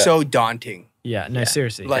to be so daunting. Yeah, no,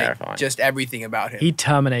 seriously. Like, terrifying. just everything about him. He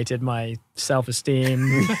terminated my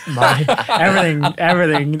self-esteem, my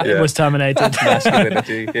everything was terminated.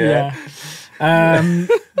 Masculinity,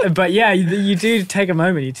 But yeah, you do take a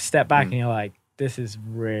moment, you step back and you're like, this is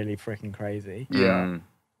really freaking crazy. Yeah.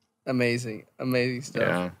 Amazing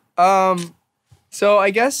stuff. Yeah. So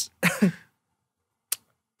I guess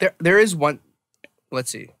there is one.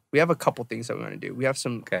 Let's see. We have a couple things that we want to do. We have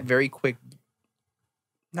some very quick,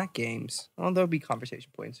 not games. Well, there'll be conversation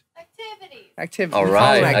points. Activities. All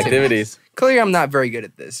right, activities. Clearly, I'm not very good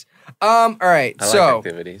at this. All right. I so like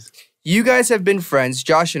activities. you guys have been friends,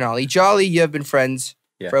 Josh and Ollie. Jolly, you have been friends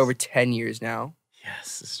for over 10 years now.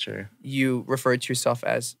 Yes, it's true. You referred to yourself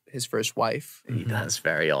as his first wife. That's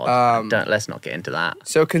very odd. Let's not get into that.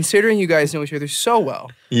 So considering you guys know each other so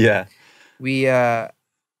well, yeah, we're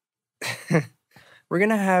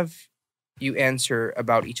gonna have you answer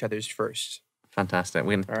about each other's first. Fantastic.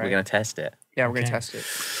 We're gonna test it. Yeah, we're gonna test it.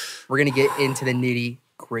 We're gonna get into the nitty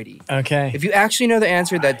gritty. Okay. If you actually know the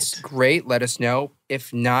answer, that's great. Let us know.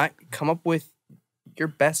 If not, come up with your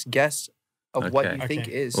best guess of what you think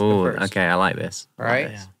is the first. Okay, I like this. All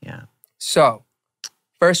right? Yeah. So,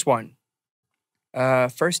 first one.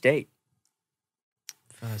 First date.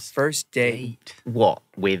 First date. What,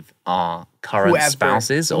 with our current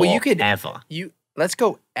spouses or ever? Let's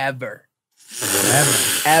go ever.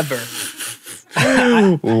 Ever.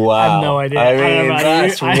 Wow. I have no idea. I mean,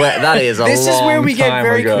 that is a This is where we get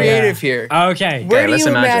very creative here. Okay. Where do you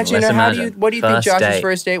imagine, or what do you think Josh's date.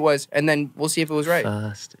 first date was? And then we'll see if it was right.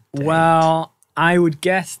 First date. Well, I would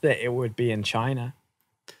guess that it would be in China.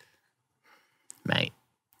 Mate,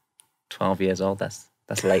 12 years old, that's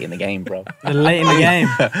late in the game, bro. Late in the game.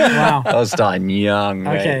 Wow. I was starting young,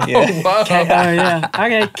 Okay. mate. Yeah.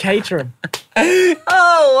 Okay, Caterham.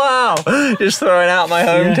 Oh, wow. Just throwing out my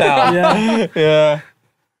hometown. Yeah.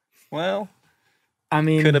 Well, I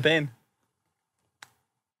mean, could have been.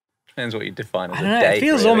 Depends what you define as I don't a know. date. It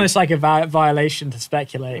feels really. almost like a violation to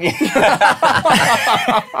speculate.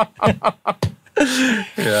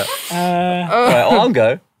 Yeah. Right, I'll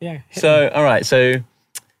go. Yeah. So, all right. So,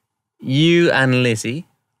 you and Lizzie,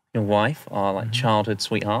 your wife, are like childhood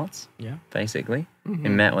sweethearts. Yeah. Basically, you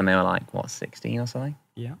met when they were like 16 or something.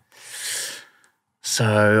 Yeah.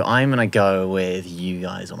 So I'm gonna go with you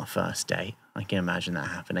guys on the first date. I can imagine that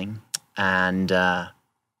happening. And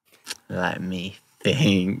let me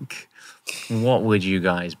think. What would you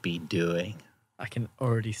guys be doing? I can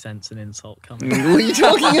already sense an insult coming. What are you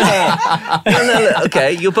talking about? No,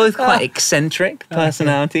 okay, you're both quite eccentric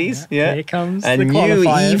personalities. Yeah. Here comes And the you,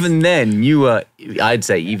 qualifiers. even then, you were, I'd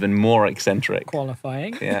say, even more eccentric.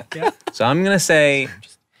 Qualifying. Yeah. So I'm gonna say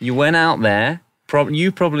you went out there.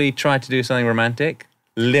 You probably tried to do something romantic,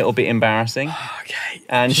 little bit embarrassing. Okay.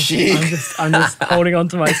 And she... I'm just holding on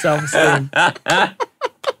to my self-esteem.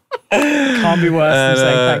 Can't be worse than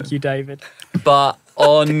saying thank you, David. But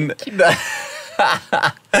on...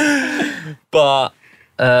 But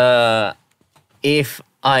if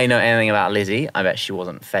I know anything about Lizzie, I bet she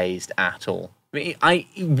wasn't fazed at all.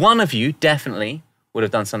 One of you definitely would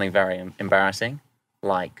have done something very embarrassing,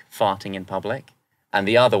 like farting in public. And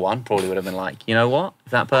the other one probably would have been like, you know what?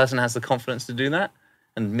 If that person has the confidence to do that,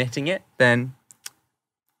 and admitting it, then,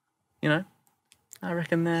 you know, I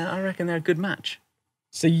reckon they're a good match.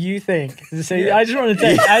 So you think? So I just want to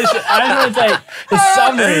take. I just want to take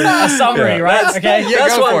a summary, right? Okay.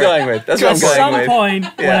 That's what I'm going with. That's what I'm going with. At some point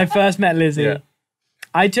when I first met Lizzie,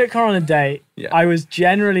 I took her on a date. Yeah. I was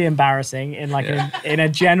generally embarrassing in like in a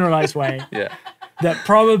generalized way. Yeah. That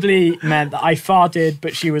probably meant that I farted,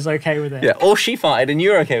 but she was okay with it. Yeah. Or she farted and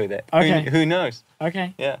you're okay with it. Okay. Who knows?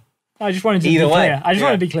 Okay. Yeah. I just wanted to Either be way. clear. I just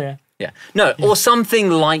wanted to be clear. Yeah. No, or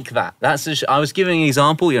something like that. That's I was giving an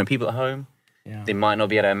example. You know, people at home, they might not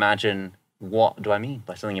be able to imagine what do I mean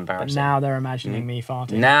by something But embarrassing. now they're imagining me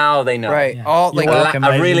farting. Now they know. Right. Yeah. All like You're welcome,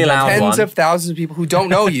 a really loud tens one. of thousands of people who don't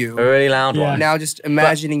know you. A really loud Yeah. one. Now just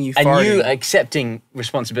imagining you And farting. you accepting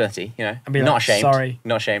responsibility, you know, I'd be not like, ashamed. sorry,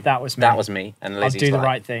 Not ashamed. that was me. That was me. And I'll Lizzie's do the like,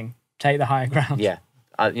 right thing. Take the higher ground. Yeah.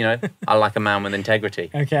 You know, I like a man with integrity.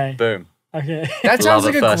 Okay. Boom. That Love sounds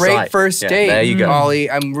at like a first great sight. first Yeah, date, there you go. Ollie.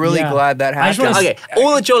 I'm really glad that I just happened. wanna- Okay,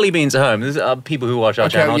 all the Jolly Beans at home, there's people who watch our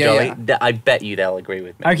channel, yeah, Jolly, I bet you they'll agree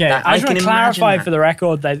with me. Okay, I just want to clarify for the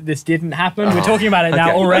record that this didn't happen. We're talking about it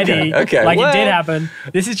now already. Okay. Like Well, it did happen.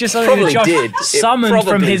 This is just something Probably that Josh did. summoned from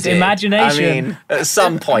probably his did. imagination. I mean, at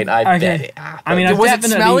some point, I bet Okay. it happened. I mean, I've was it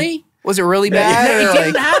definitely- smelly? Was it really bad? It or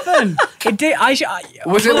didn't like, happen. It did.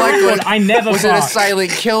 was it like I never was fart. it a silent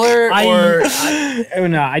killer or Oh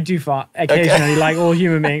no, I do fart occasionally, like all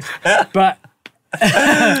human beings. But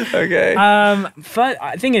Okay.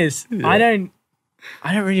 thing is, I don't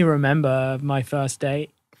really remember my first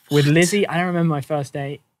date with Lizzie. I don't remember my first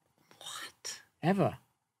date. What? Ever?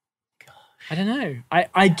 Gosh. I don't know.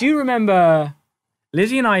 I do remember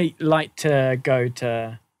Lizzie and I like to go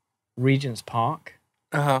to Regent's Park,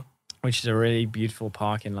 which is a really beautiful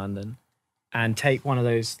park in London, and take one of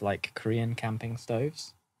those like Korean camping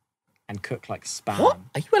stoves and cook like spam. What?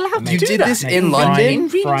 Are you allowed to You do did that? this Make in fried- London?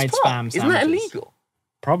 fried spam Isn't that sandwiches. illegal?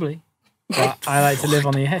 Probably. But I like to live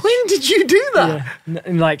on the edge. When did you do that? Yeah.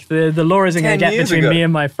 And like the law isn't going 10 to get years between ago. me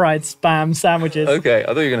and my fried spam sandwiches. Okay, I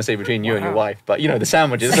thought you were going to say between you and your wife, but you know, the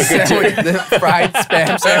sandwiches are good too. the fried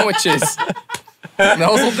spam sandwiches?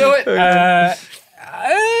 Those will do it.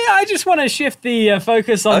 I just want to shift the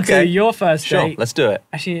focus onto your first date. Sure, let's do it.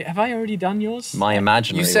 Actually, have I already done yours? My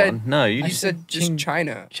imaginary one. No, you said just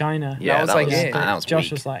China. China. Yeah, that was Josh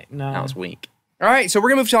weak. was like, no. That was weak. All right, so we're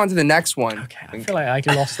going to move on to the next one. Okay, I feel like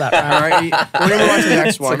I lost that round. All right, we're going to move on to the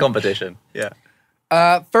next one. It's a competition.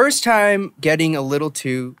 Yeah. First time getting a little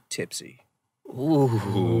too tipsy.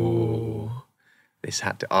 Ooh. This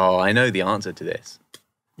had to... Oh, I know the answer to this.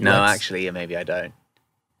 No, actually, maybe I don't.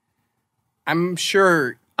 I'm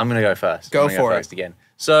sure... I'm going to go first. Go for it. First again.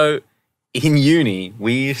 So, in uni,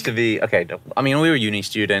 we used to be... Okay, I mean, we were uni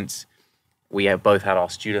students. We both had our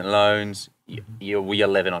student loans. We are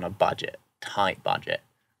living on a budget, tight budget,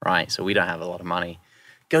 right? So we don't have a lot of money.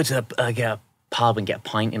 Go to get a pub and get a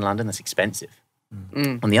pint in London, that's expensive.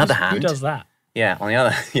 On the other hand... Who does that? Yeah, on the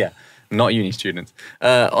other... Yeah, not uni students.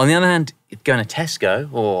 On the other hand, going to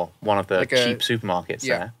Tesco or one of the cheap supermarkets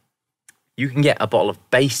there, you can get a bottle of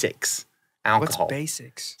Basics alcohol. What's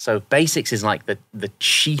Basics? So Basics is like the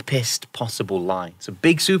cheapest possible line. So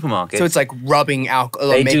big supermarkets. So it's like rubbing alcohol,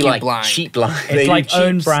 they making do like blind. cheap blind. It's like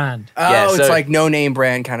own brand. Oh, Yeah, it's like no name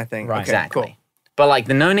brand kind of thing. Right. Okay, Exactly. cool. But like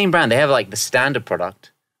the no-name brand, they have like the standard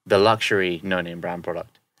product, the luxury no-name brand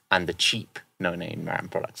product, and the cheap no-name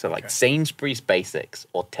brand product. So like Sainsbury's Basics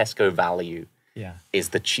or Tesco Value is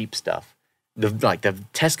the cheap stuff. The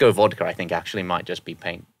Tesco vodka, I think, actually might just be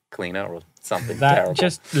paint cleaner or something terrible.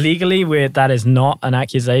 Just legally, that is not an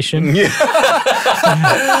accusation.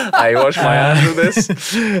 I wash my hands with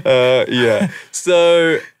this. Yeah.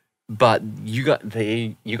 So, but you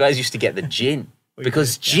guys used to get the gin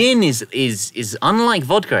because gin is unlike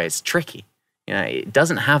vodka. It's tricky. You know, it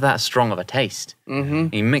doesn't have that strong of a taste.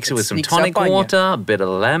 Mm-hmm. You mix it with some tonic water, a bit of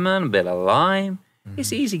lemon, a bit of lime.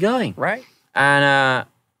 It's easy going, right? And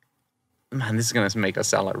man, this is going to make us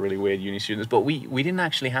sound like really weird uni students, but we didn't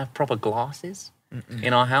actually have proper glasses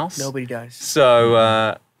in our house. Nobody does.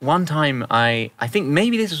 So one time, I think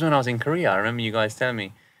maybe this was when I was in Korea. I remember you guys telling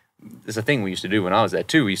me there's a thing we used to do when I was there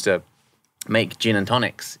too. We used to make gin and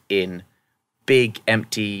tonics in big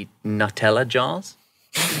empty Nutella jars.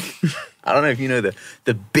 I don't know if you know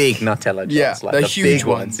the big Nutella jars, like the huge big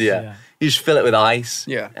ones. Yeah. You just fill it with ice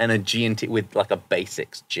and a G&T with like a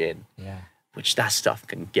Basics gin. Yeah. Which that stuff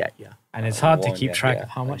can get you. And it's hard to keep track of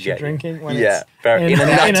how much you're drinking when it's in a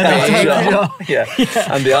Nutella jar.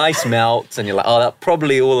 Yeah. And the ice melts and you're like, oh, that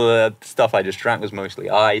probably all of the stuff I just drank was mostly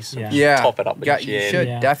ice. Yeah. Top it up with gin. You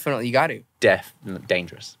should, definitely. You got to.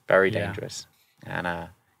 Dangerous. Very dangerous. And I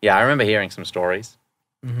remember hearing some stories.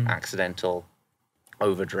 Accidental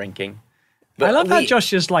over drinking. But I love how Josh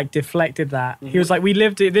just like deflected that. He was like,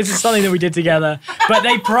 this is something that we did together, but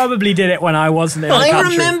they probably did it when I wasn't in the country. I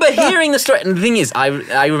remember hearing the story. And the thing is,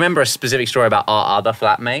 I remember a specific story about our other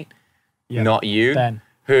flatmate, not you, Ben.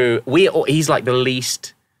 He's like the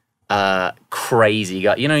least crazy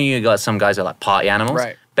guy. You know, you got some guys that are like party animals.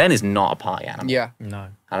 Right. Ben is not a party animal. Yeah. No.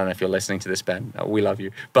 I don't know if you're listening to this, Ben. We love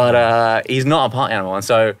you. But he's not a party animal. And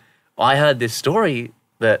so I heard this story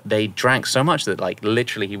that they drank so much that like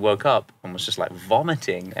literally he woke up and was just like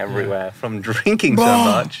vomiting everywhere from drinking so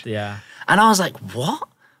much. Yeah. And I was like, what?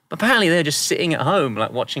 Apparently they're just sitting at home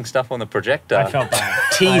like watching stuff on the projector. I felt bad.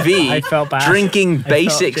 TV. I felt bad. Drinking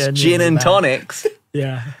Basics gin and tonics.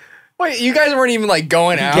 Yeah. Wait, you guys weren't even like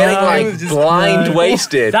going out? Getting like blind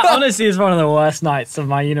wasted. That honestly is one of the worst nights of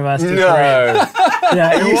my university career. No.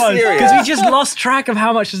 Yeah, it was. serious? Because we just lost track of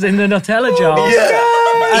how much was in the Nutella jar.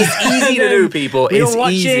 It's easy to do, people. We It's were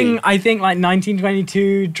watching, easy. I think, like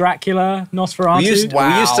 1922, Dracula, Nosferatu.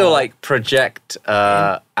 We used to like project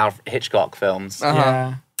Alfred Hitchcock films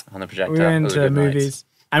Yeah. on the projector. We were Those into good nights. movies.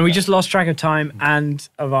 And we just lost track of time and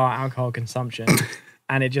of our alcohol consumption.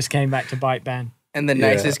 And it just came back to bite Ben. And the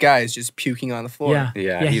nicest guy is just puking on the floor. Yeah.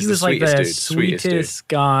 Yeah, he he's was the like the sweetest dude. sweetest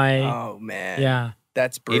guy. Oh, man. Yeah.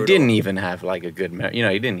 That's brutal. He didn't even have like a good, he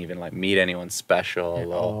didn't even like meet anyone special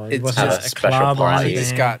or it have wasn't a special club or party. He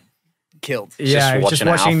just got killed. Yeah, he was just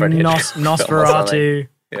watching Alfred Hitchcock film or Nosferatu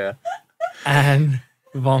Yeah, and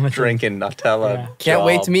vomiting. drinking Nutella. Yeah. Can't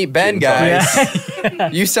wait to meet Ben, gin guys.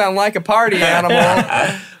 tonic. You sound like a party animal.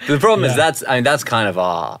 The problem is that's kind of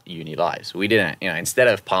our uni lives. We didn't, instead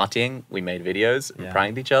of partying, we made videos and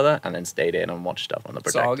pranked each other and then stayed in and watched stuff on the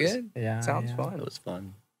It's projectors. all good. Yeah, Sounds yeah. fun. It was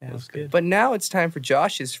fun. Yeah, it was good. But now it's time for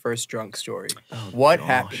Josh's first drunk story. What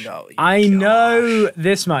happened, Ollie? I know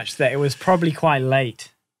this much, that it was probably quite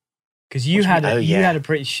late. Because you had a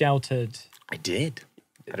pretty sheltered I did.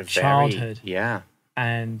 Had a childhood. Yeah.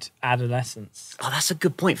 And adolescence. Oh, that's a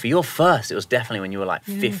good point. For your first, it was definitely when you were like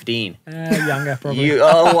 15. Younger, probably.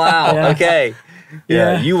 Oh, wow. Yeah. Okay.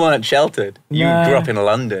 Yeah, you weren't sheltered. You Nah. grew up in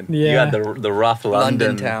London. You Yeah. had the rough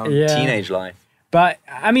London town. Yeah. teenage life. But,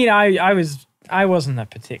 I mean, I was I wasn't a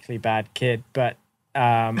particularly bad kid, but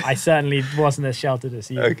I certainly wasn't as sheltered as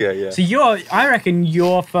you. Okay, yeah. So I reckon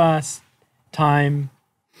your first time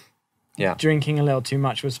drinking a little too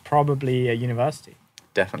much was probably at university.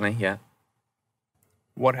 Definitely, yeah.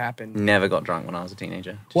 What happened? Never got drunk when I was a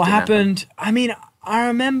teenager. What happened? I mean, I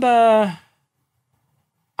remember...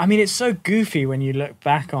 I mean, it's so goofy when you look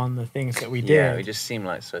back on the things that we did. Yeah, we just seem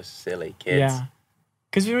like so silly kids. Yeah.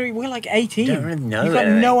 Because we're like 18. You don't really know You've got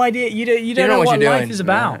anything. no idea. You don't know what you're life doing. is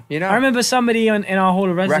about. You know? I remember somebody in our hall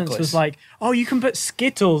of residence Reckless. was like, oh, you can put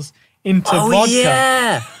Skittles into Oh, vodka.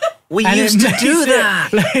 yeah. We And used it to makes do it-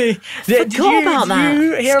 that. Did you about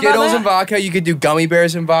that. hear about Skittles that? and vodka. You could do gummy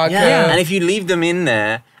bears and vodka. Yeah. And if you leave them in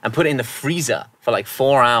there and put it in the freezer for like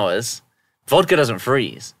 4 hours, vodka doesn't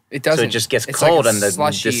freeze. It doesn't. So it just gets It's cold like a and the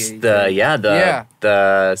slushy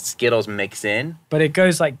the Skittles mix in. But it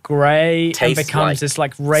goes like grey and Tastes becomes like this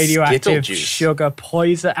like radioactive Skittle juice. sugar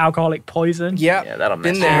poison, alcoholic poison. Yep. Yeah, that'll mess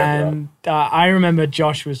Been you there. up. And I remember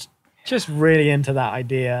Josh was just really into that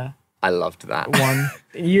idea. I loved that.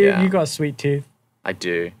 You got a sweet tooth. I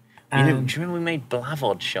do. Do you remember we made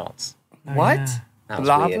Blavod shots? What? Yeah. That was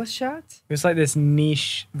Lava weird. shots? It was like this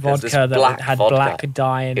niche There's vodka this that had vodka. black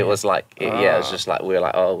dye in it. It was like, it was just like, we were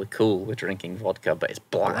like, oh, we're cool, we're drinking vodka, but it's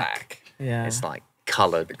black. Yeah. It's like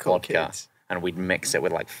coloured cool vodka. kids. And we'd mix it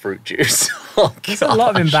with like fruit juice. Oh, There's a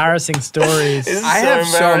lot of embarrassing stories. I have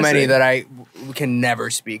so many that I can never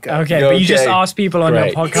speak of. Okay, but you just Okay. ask people on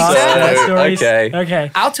Great. your podcast Exactly. about stories. Okay.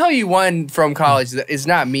 Okay. I'll tell you one from college that is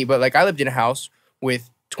not me, but like I lived in a house with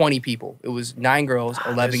 20 people. It was 9 girls,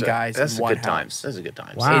 11 guys, That's in one good times. house. Those are good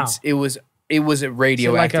times. Wow. It was a So like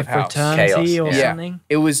radioactive a house. fraternity Chaos. or Yeah. something?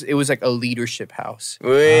 It was like a leadership house.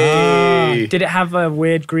 Whee! Did it have a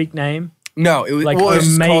weird Greek name? No, it was Like well, it was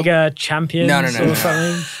just called- Omega Champions No. or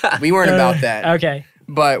something? we weren't about that. Okay.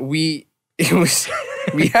 But we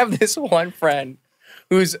have this one friend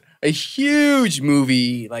who's a huge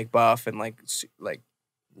movie like buff and like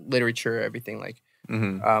literature, everything, like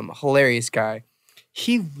hilarious guy.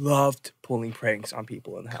 He loved pulling pranks on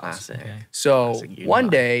people in the house. Classic. Okay. So Classic one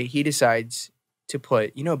Unibot. day he decides to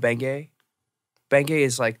put, Bengay? Bengay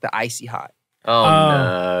is like the icy hot. Oh,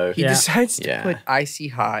 no. He Yeah. decides to Yeah. put icy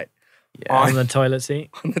hot Yeah. On the toilet seat.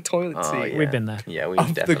 on the toilet Oh, seat yeah. We've been there. Yeah, we've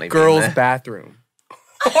of definitely the girls' been there. bathroom.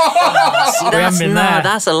 See, that's, been there.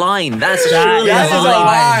 that's a line. That's That truly is a a line.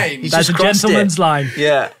 line. He's That's a just crossed gentleman's it. line.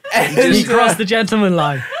 Yeah. And, He crossed the gentleman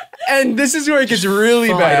line. and this is where it gets really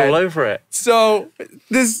Farted bad. all over it. So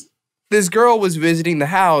this girl was visiting the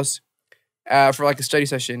house for like a study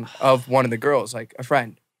session of one of the girls, like a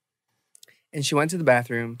friend. And she went to the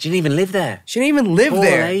bathroom. Didn't even live there. She didn't even live Poor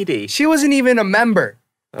there. lady. She wasn't even a member,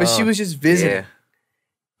 but she Oh, was just visiting.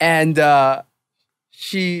 Yeah. And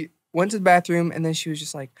she went to the bathroom, and then she was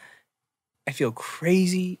just like, I feel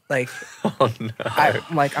crazy. Like, Oh, no.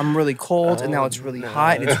 I'm really cold, and now it's really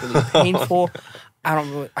hot, and it's really painful. I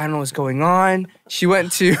don't know what's going on. She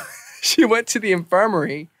went to the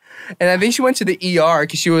infirmary, and I think she went to the ER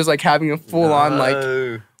because she was like having a full on like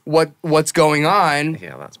No. what's going on.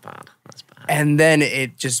 Yeah, that's bad. That's bad. And then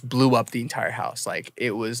it just blew up the entire house. Like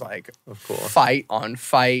it was like Of course. fight on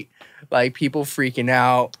fight, like people freaking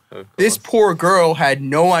out. Of This course. poor girl had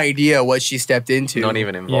no idea what she stepped into. Not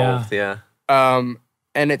even involved, yeah.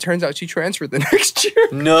 And it turns out she transferred the next year.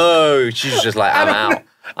 No, she's just like, I'm out.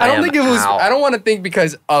 I don't am think it was. out. I don't want to think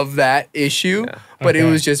because of that issue, Yeah. but it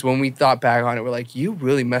Okay. was just when we thought back on it, we're like, you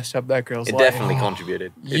really messed up that girl's It life. definitely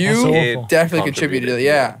contributed. It You awful. definitely contributed.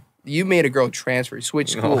 Yeah. You made a girl transfer,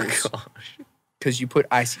 switch Oh, schools gosh. because you put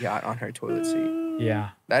icy hot on her toilet seat. Yeah.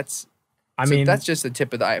 That's. I So mean, that's just the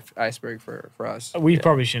tip of the iceberg for us. we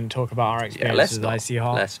probably shouldn't talk about our Yeah, let's experiences with not. Icy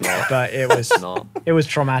Hot. Let's not. But it was Not. it was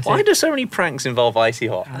traumatic. Why do so many pranks involve icy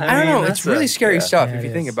hot? I don't know. that's It's really scary yeah. stuff Yeah, if you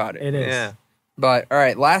it think is. about it. It is. Yeah. But all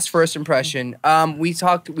right, last first impression. We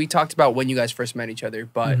talked about when you guys first met each other,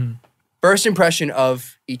 but first impression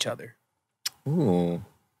of each other. Ooh.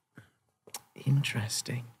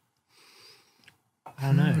 Interesting. I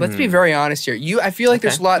don't know. Let's be very honest here. I feel like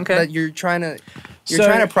there's a lot okay. that you're trying to So,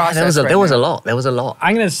 process. There was a right now. lot. There was a lot.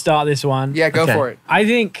 I'm going to start this one. Yeah, go Okay. for it. I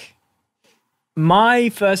think my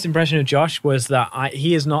first impression of Josh was that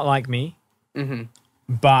he is not like me,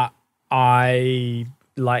 but I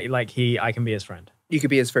I can be his friend. You could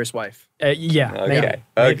be his first wife. Yeah. Okay.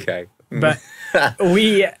 maybe. Okay. But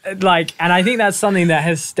we and I think that's something that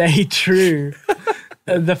has stayed true.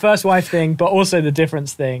 The first wife thing, but also the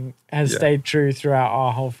difference thing has stayed true throughout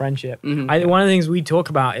our whole friendship. One of the things we talk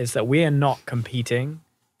about is that we are not competing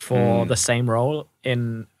for the same role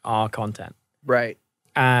in our content. Right.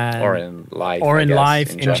 And Or in life. or I in guess,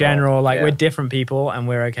 life in general. Like Yeah. we're different people and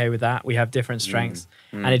we're okay with that. We have different strengths.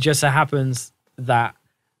 And it just so happens that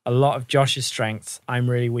a lot of Josh's strengths I'm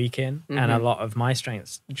really weak in, and a lot of my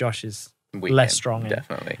strengths Josh is less strong in.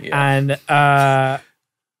 Definitely, yeah.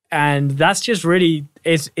 And that's just really,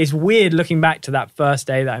 it's weird looking back to that first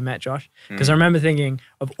day that I met Josh, because I remember thinking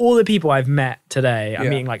of all the people I've met today, I'm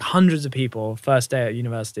meeting like hundreds of people first day at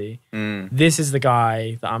university. This is the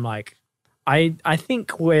guy that I'm like, I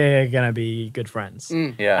think we're going to be good friends.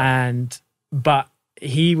 Yeah. But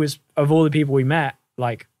he was, of all the people we met,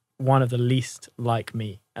 like one of the least like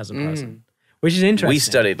me as a person, which is interesting. We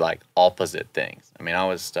studied like opposite things. I mean, I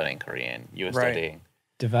was studying Korean. You were studying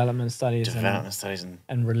development studies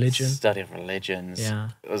and religion. Study of religions. Yeah.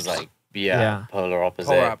 It was like, polar opposite.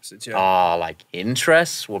 Polar opposites, yeah. Like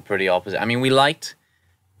interests were pretty opposite. I mean, we liked,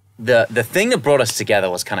 the thing that brought us together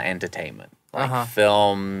was kind of entertainment. Like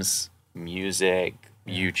films, music,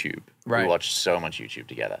 YouTube. Right. We watched so much YouTube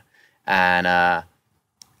together.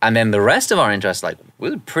 And then the rest of our interests, like, we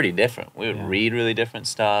were pretty different. We would read really different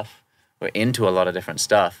stuff. We're into a lot of different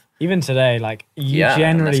stuff. Even today, like, you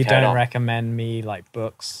generally don't recommend me, like,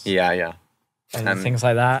 books. Yeah. And things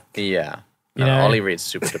like that. Yeah. You know, Ollie reads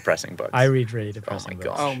super depressing books. I read really depressing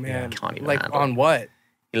books. Oh, man. Can't even like, handle on it. what?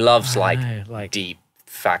 He loves, like, deep,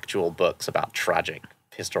 factual books about tragic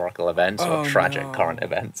historical events or tragic current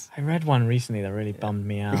events. I read one recently that really bummed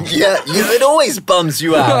me out. It always bums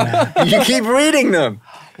you out. You keep reading them.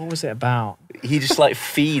 What was it about? He just, like,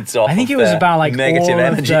 feeds off I think it was about, like, negative all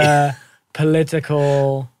energy. of the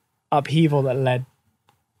political upheaval that led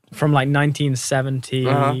from, like, 1970,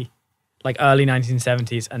 like, early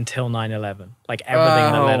 1970s until 9/11. Like,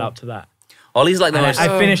 everything that led up to that. Ollie's like the most...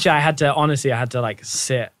 I finished it. I had to, like,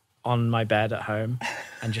 sit on my bed at home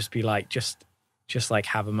and just be like, just like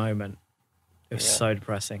have a moment. It was so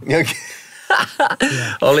depressing.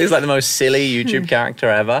 Ollie's like the most silly YouTube character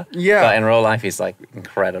ever. Yeah. But in real life, he's like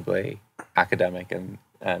incredibly academic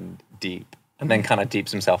and deep, and then kind of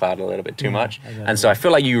deeps himself out a little bit too much. And so I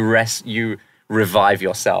feel like you revive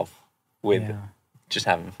yourself with just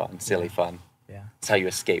having fun, silly fun. Yeah. That's how you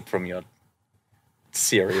escape from your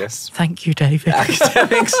serious. Thank you, David.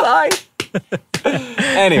 Academic side.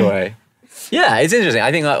 Anyway. Yeah, it's interesting.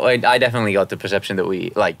 I think I definitely got the perception that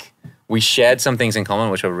we shared some things in common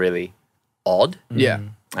which were really odd. Yeah.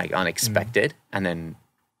 Like unexpected. And then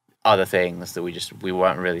other things that we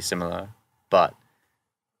weren't really similar, but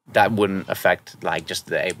that wouldn't affect like just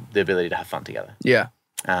the ability to have fun together. Yeah.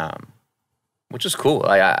 Which was cool.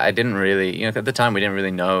 I didn't really, at the time we didn't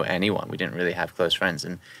really know anyone. We didn't really have close friends.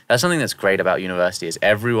 And that's something that's great about university is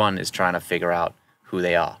everyone is trying to figure out who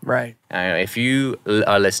they are. Right. If you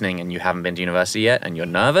are listening and you haven't been to university yet and you're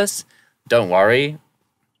nervous, don't worry.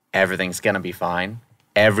 Everything's going to be fine.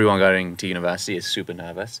 Everyone going to university is super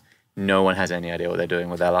nervous. No one has any idea what they're doing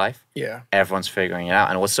with their life. Yeah. Everyone's figuring it out.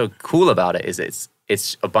 And what's so cool about it is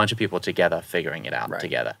it's a bunch of people together figuring it out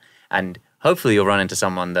together. And hopefully you'll run into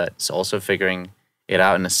someone that's also figuring it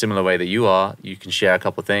out in a similar way that you are. You can share a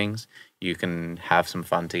couple things. You can have some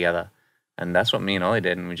fun together. And that's what me and Ollie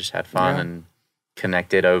did. And we just had fun and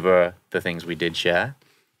connected over the things we did share.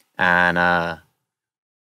 And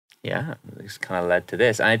it's kind of led to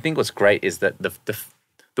this. And I think what's great is that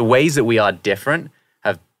the ways that we are different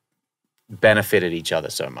have benefited each other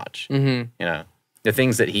so much. The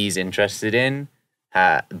things that he's interested in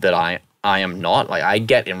that I am not, like I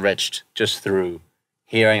get enriched just through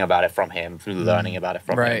hearing about it from him, through learning about it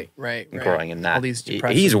from him. Right. Growing in that. All these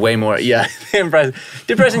he's way more,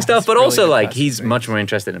 depressing stuff, but really also like he's much more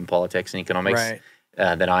interested in politics and economics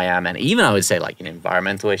than I am. And even I would say like in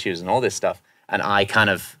environmental issues and all this stuff. And I kind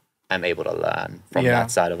of am able to learn from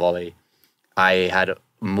that side of Ollie. I had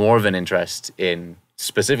more of an interest in,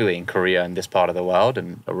 specifically in Korea and this part of the world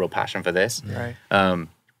and a real passion for this. Right.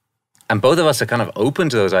 And both of us are kind of open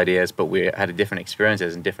to those ideas, but we had different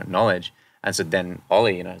experiences and different knowledge. And so then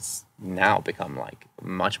Ollie, has now become like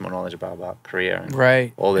much more knowledgeable about Korea and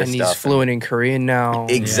all this stuff. And he's fluent in Korean now.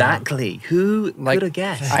 Exactly. Who could have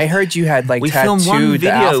guessed? I heard you had like we tattooed filmed one video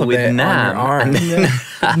the alphabet with Nam, on your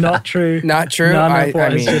arm. Not true. Not true? None of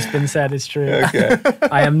what has just been said is true. Okay.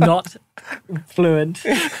 I am not fluent.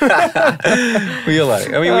 We did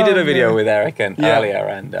a video with Eric earlier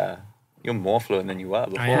and you're more fluent than you were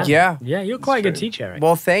before. Yeah, you're quite a good teacher, Eric.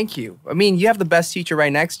 Well, thank you. I mean, you have the best teacher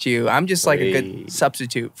right next to you. I'm just like a good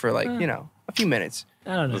substitute for like, a few minutes.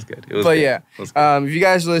 I don't know. It was good. If you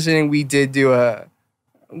guys are listening, we did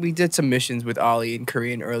some missions with Ollie in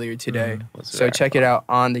Korean earlier today. So check it out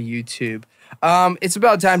on the YouTube. It's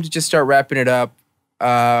about time to just start wrapping it up.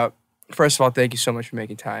 First of all, thank you so much for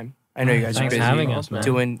making time. I know you guys are busy having us, man.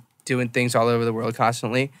 doing things all over the world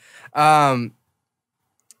constantly.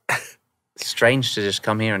 Strange to just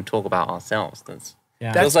come here and talk about ourselves. That's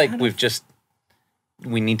feels like we've just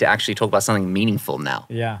we need to actually talk about something meaningful now.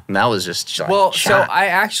 Yeah. And that was just like, Well, chat. so I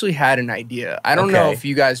actually had an idea. I don't know if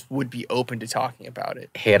you guys would be open to talking about it.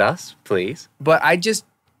 Hit us, please. But I just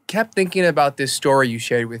kept thinking about this story you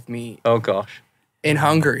shared with me Oh, gosh. in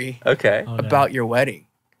Hungary Okay. Oh, no. about your wedding.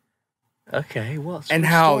 Okay, what's And the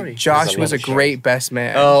how story? Josh There's was a lot of great shows. best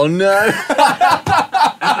man. Oh, no.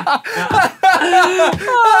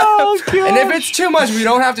 Oh, God. And if it's too much, we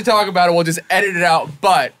don't have to talk about it. We'll just edit it out.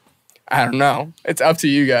 But I don't know. It's up to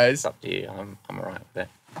you guys. It's up to you. I'm all right with it.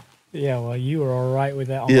 Yeah, well, you were all right with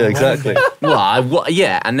it. On my wedding day. Well,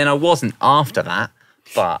 yeah, and then I wasn't after that,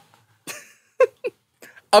 but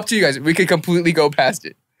Up to you guys. We could completely go past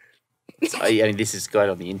it. I mean, this is going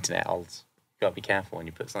on the internet. You gotta be careful when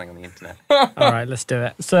you put something on the internet. All right, let's do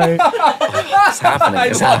it. So, It's happening.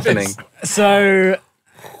 It's love happening. this. so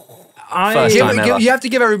First time ever. You have to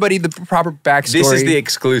give everybody the proper backstory. This is the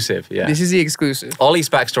exclusive. Yeah. This is the exclusive. Ollie's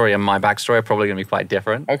backstory and my backstory are probably gonna be quite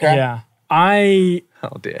different. Okay. yeah, I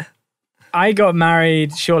Oh dear. got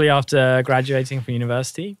married shortly after graduating from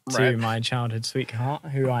university to Right. my childhood sweetheart,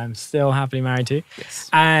 who I am still happily married to. Yes.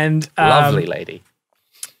 And Lovely lady.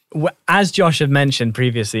 as Josh had mentioned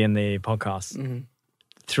previously in the podcast, Mm-hmm.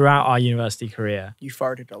 throughout our university career, You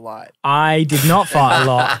farted a lot. I did not fart a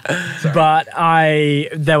lot, but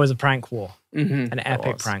there was a prank war, Mm-hmm. an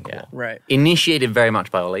epic was, prank yeah. war. Right. Initiated very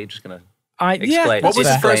much by Ollie. Just gonna explain. What was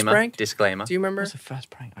the fair. first Disclaimer, prank? Disclaimer. Do you remember? What was the first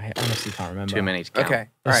prank? I honestly can't remember. Too many to count. Okay. All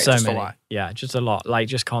There's right. so Just many. a lot. Yeah, just a lot. Like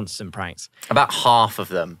just constant pranks. About half of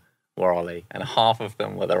them were Ollie, and half of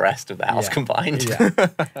them were the rest of the house Yeah. combined.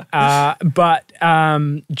 Yeah. But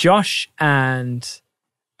Josh and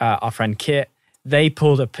our friend Kit, they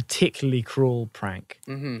pulled a particularly cruel prank,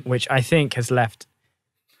 which I think has left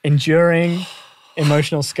enduring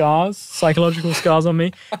emotional scars, psychological scars on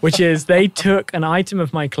me, which is they took an item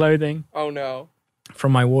of my clothing Oh no.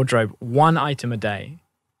 from my wardrobe, one item a day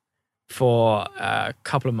for a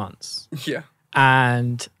couple of months. Yeah.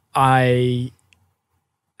 And I,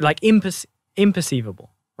 like imperceivable,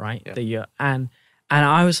 right? Yeah. That you're, and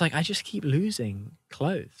I was like, I just keep losing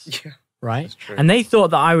clothes, Yeah. right? That's true. And they thought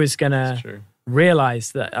that I was gonna True.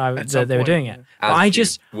 realize that At that some they were point, doing yeah. it. But As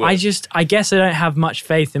you would. I guess I don't have much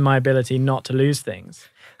faith in my ability not to lose things.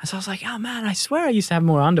 And so I was like, oh man, I swear I used to have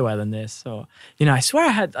more underwear than this. Or, I swear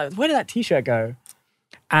I had, where did that t-shirt go?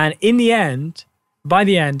 And by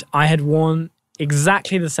the end, I had worn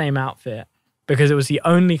exactly the same outfit because it was the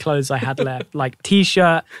only clothes I had left, like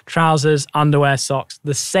t-shirt, trousers, underwear, socks,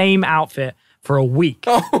 the same outfit for a week,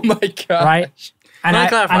 Oh my god. right? And Can I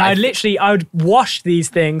clarify? I would wash these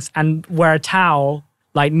things and wear a towel,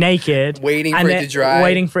 like naked. Waiting and for it then to dry.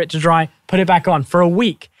 Waiting for it to dry, put it back on for a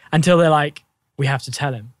week until they're like, we have to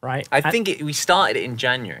tell him, right? I think we started it in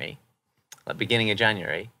January, like beginning of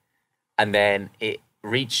January, and then it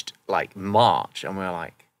reached like March, and we were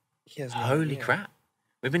like, He has no holy idea. crap.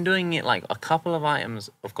 We've been doing it like a couple of items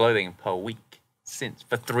of clothing per week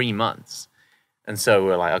for 3 months. And so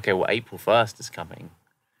we're like, okay, well, April 1st is coming.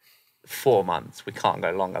 4 months. We can't go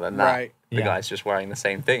longer than that. Right. The Yeah. guy's just wearing the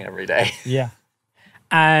same thing every day. Yeah.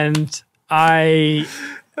 And I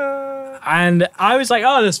was like,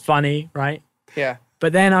 oh, that's funny, right? Yeah.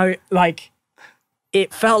 But then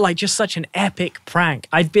it felt like just such an epic prank.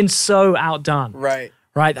 I'd been so outdone, Right.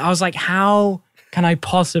 right? I was like, how can I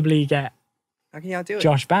possibly get How can y'all do it?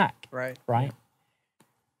 Josh back, Right. right?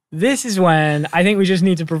 This is when I think we just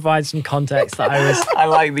need to provide some context that I was I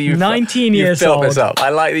like that you've 19 you've years built this old. up. I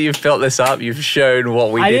like that you've built this up. You've shown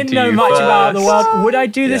what we I did didn't to know you much about the first. world. Would I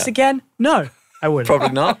do this Yeah. again? No, I wouldn't. Probably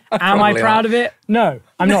not. Am I proud of it? No,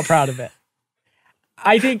 I'm not proud of it.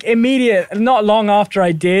 I think not long after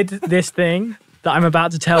I did this thing that I'm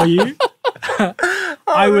about to tell you,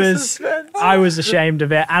 I was ashamed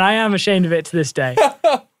of it, and I am ashamed of it to this day.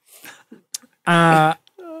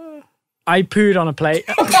 I pooed on a plate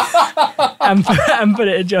and put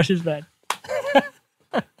it in Josh's bed.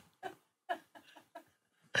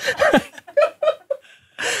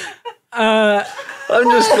 I'm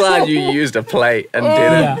just glad you used a plate and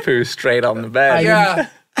didn't Yeah. poo straight on the bed. Yeah.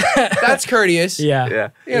 That's courteous. Yeah. Yeah.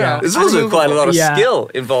 You know, There's also quite a lot of Yeah. skill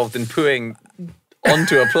involved in pooing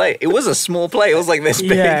onto a plate. It was a small plate. It was like this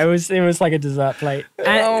big. Yeah, it was like a dessert plate. And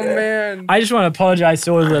Oh man. I just want to apologize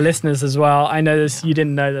to all the listeners as well. I know you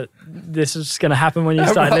didn't know that this was going to happen when you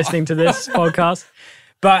started listening to this podcast.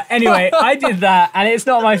 But anyway, I did that, and it's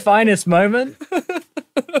not my finest moment.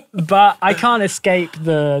 But I can't escape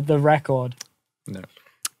the record. No.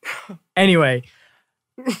 Anyway,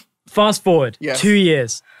 fast forward Yes. 2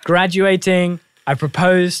 years, graduating. I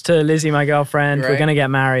proposed to Lizzie, my girlfriend. We're Right. going to get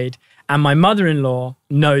married. And my mother-in-law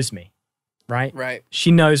knows me, right? Right.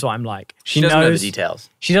 She knows what I'm like. She doesn't know the details.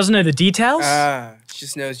 She doesn't know the details. She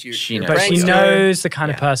just knows you. She knows. But she knows the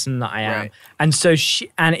kind of person that I am. Right. And so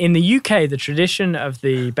and in the UK, the tradition of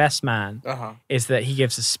the best man is that he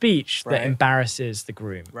gives a speech that embarrasses the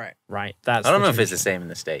groom. Right. Right. That's I don't know if it's the same in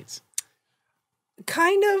the States.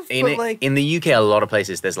 Kind of, but like... In the UK, a lot of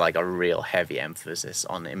places, there's like a real heavy emphasis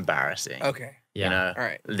on embarrassing. Okay. Yeah. You know, all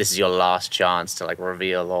right. This is your last chance to like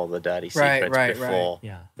reveal all the dirty secrets before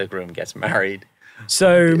the groom gets married.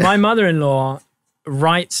 So my mother-in-law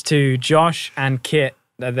writes to Josh and Kit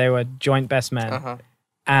that they were joint best men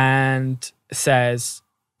and says,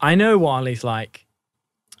 I know what Ollie's like.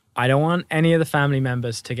 I don't want any of the family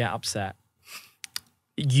members to get upset.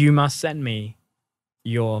 You must send me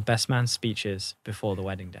your best man speeches before the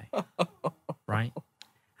wedding day. Right?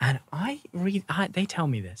 And they tell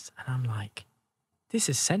me this and I'm like, this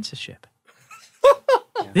is censorship.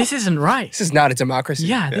 This isn't right. This is not a democracy.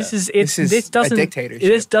 Yeah, this is a dictatorship.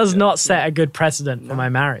 This does not set a good precedent for my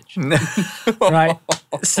marriage. Right?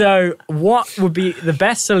 So what would be the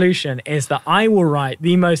best solution is that I will write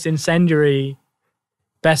the most incendiary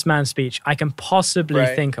best man speech I can possibly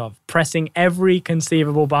think of, pressing every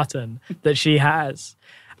conceivable button that she has,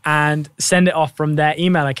 and send it off from their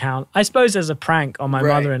email account, I suppose as a prank on my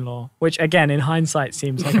mother-in-law, which again, in hindsight,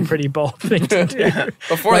 seems like a pretty bold thing to do.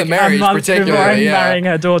 Before the marriage, particularly, marrying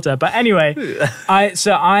her daughter. But anyway,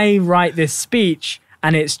 I write this speech,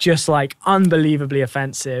 and it's just like unbelievably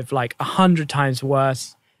offensive, like 100 times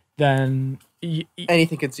worse than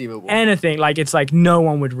anything conceivable. Anything. Like, it's like no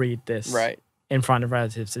one would read this in front of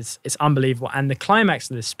relatives. It's unbelievable. And the climax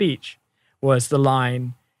of this speech was the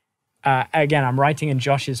line, again, I'm writing in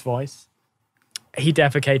Josh's voice. He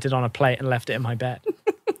defecated on a plate and left it in my bed.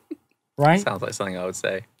 Right? Sounds like something I would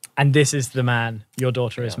say. And this is the man your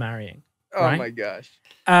daughter is marrying. Oh right? my gosh.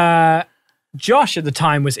 Josh at the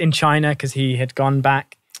time was in China because he had gone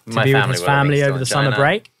back to be with his family over the summer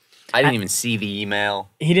break. I didn't even see the email.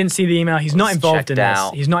 He didn't see the email. He's not involved in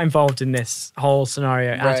this. He's not involved in this whole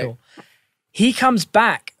scenario at all. He comes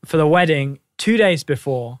back for the wedding 2 days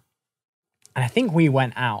before, and I think we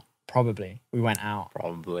went out. Probably. We went out.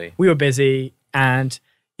 Probably. We were busy, and,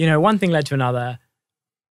 you know, one thing led to another.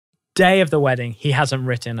 Day of the wedding, he hasn't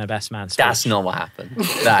written a best man speech. That's not what happened.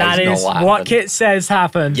 That is what Kit says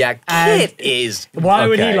happened. Yeah, Kit is... Why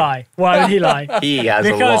would he lie? Why would he lie? He has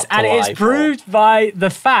a lot to lie for. And it's proved by the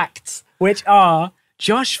facts, which are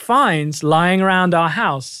Josh finds lying around our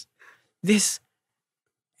house this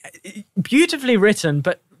beautifully written,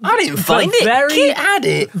 but I didn't find it. Kit had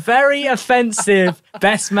it. Very offensive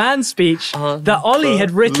best man speech that Ollie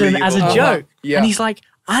had written as a joke. And he's like,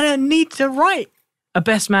 I don't need to write a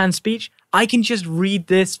best man speech. I can just read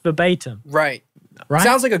this verbatim. Right?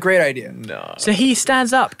 Sounds like a great idea. No. So he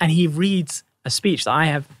stands up and he reads a speech that I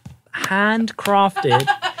have handcrafted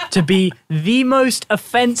to be the most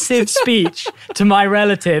offensive speech to my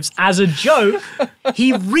relatives as a joke.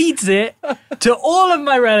 He reads it to all of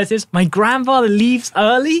my relatives. My grandfather leaves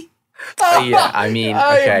early. Yeah, I mean,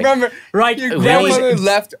 okay. I remember. Right, your grandmother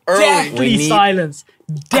left early. Deathly silence.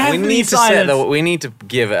 Deathly silence. We need to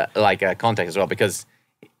give a context as well, because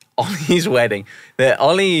Ollie's wedding,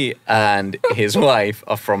 Ollie and his wife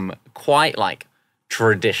are from quite like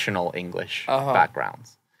traditional English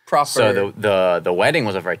backgrounds. Proper. So the wedding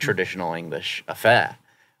was a very traditional English affair,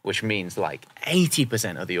 which means like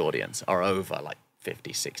 80% of the audience are over like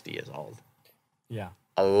 50, 60 years old. Yeah.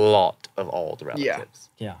 A lot of old relatives.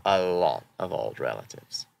 Yeah. A lot of old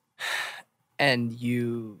relatives. And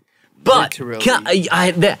you... But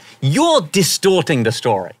you're distorting the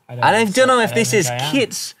story. I don't know if this is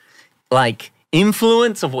Kit's like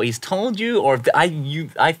influence of what he's told you, or if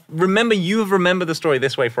I remember you have remembered the story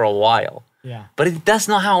this way for a while. Yeah. But that's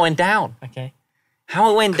not how it went down. Okay.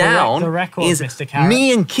 How it went down the record, is Mr. Carrot.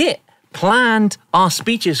 Me and Kit planned our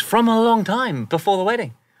speeches from a long time before the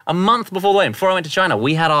wedding. A month before the wedding, before I went to China,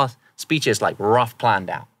 we had our speeches like rough planned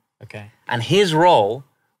out. Okay. And his role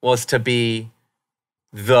was to be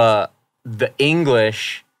the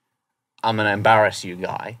English, I'm gonna embarrass you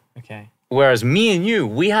guy. Okay. Whereas me and you,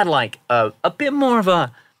 we had like a bit more of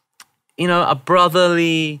a, you know, a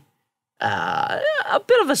brotherly, a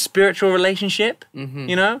bit of a spiritual relationship.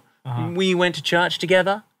 You know, we went to church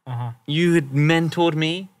together. You had mentored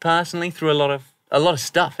me personally through a lot of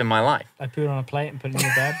stuff in my life. I put it on a plate and put it in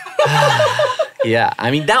your bed. Yeah,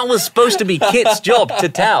 I mean that was supposed to be Kit's job to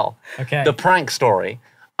tell the prank story.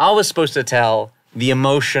 I was supposed to tell the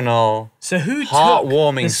emotional,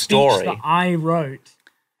 heartwarming story that I wrote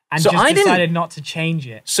and just decided not to change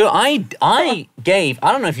it. So I gave,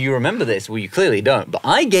 I don't know if you remember this, well you clearly don't, but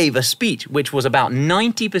I gave a speech which was about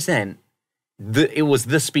 90% it was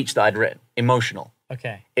the speech that I'd written, emotional.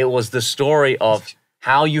 Okay. It was the story of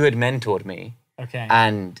how you had mentored me. Okay.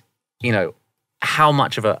 And, you know, how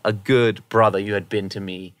much of a good brother you had been to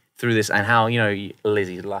me through this, and how, you know,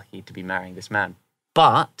 Lizzie's lucky to be marrying this man.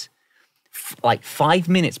 But like 5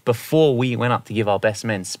 minutes before we went up to give our best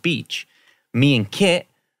men speech, me and Kit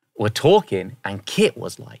were talking, and Kit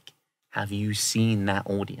was like, have you seen that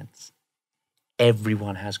audience?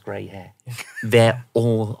 Everyone has grey hair. Yeah. They're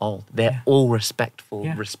all old. They're all respectful,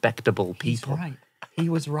 respectable people. He's right. He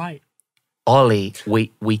was right. Ollie,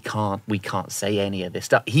 we can't say any of this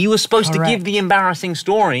stuff. He was supposed to give the embarrassing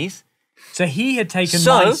stories. So he had taken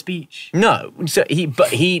my speech. No, so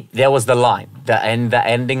there was the line, the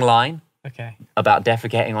ending line. Okay. About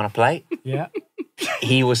defecating on a plate. Yeah.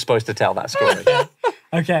 He was supposed to tell that story.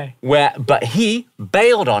 Okay. But he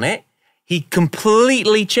bailed on it. He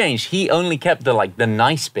completely changed. He only kept the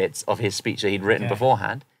nice bits of his speech that he'd written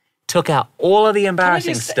beforehand. Took out all of the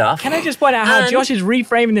embarrassing stuff. Can I just point out how Josh is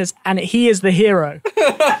reframing this, and he is the hero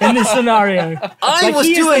in this scenario? I was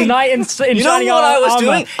doing. Knight in you know what I was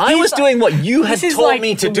doing? I was doing what you had taught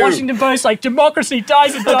me to do. Washington Post, like, democracy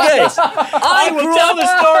dies in darkness. I will tell the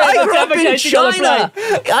story I of grew up in China.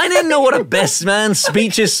 plate. I didn't know what a best man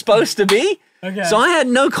speech is supposed to be. Okay. So I had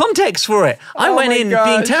no context for it. I went in gosh.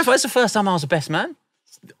 being terrified. It's the first time I was a best man.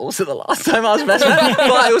 Also the last time I was a best man.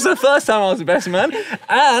 But it was the first time I was a best man.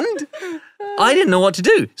 And I didn't know what to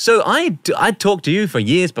do. So I'd talked to you for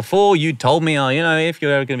years before. You told me, if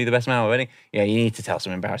you're ever going to be the best man at a wedding, you need to tell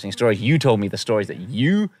some embarrassing stories. You told me the stories that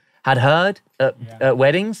you had heard at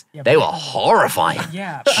weddings. Yeah, they were horrifying.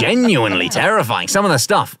 Yeah. Genuinely terrifying. Some of the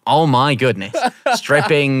stuff, oh my goodness.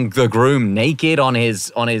 Stripping the groom naked on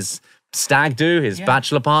his stag do, his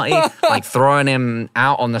bachelor party, like throwing him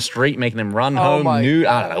out on the street, making him run home nude.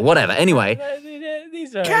 I don't know, whatever. Anyway.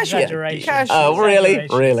 These are exaggerations. Oh, really?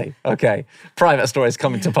 Really? Okay. Private stories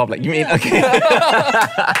coming to public. You mean, okay.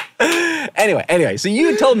 Anyway, so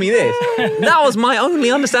you told me this. That was my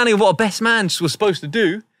only understanding of what a best man was supposed to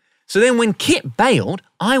do. So then when Kit bailed,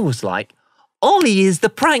 I was like, Ollie is the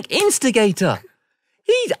prank instigator.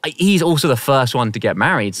 He's also the first one to get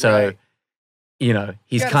married, so... Right.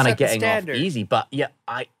 He's kind of getting off easy, but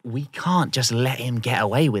we can't just let him get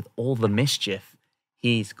away with all the mischief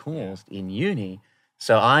he's caused in uni.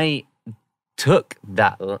 So I took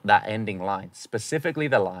that ending line, specifically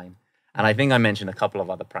the line, and I think I mentioned a couple of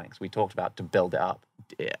other pranks we talked about to build it up.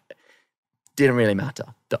 It didn't really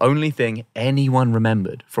matter. The only thing anyone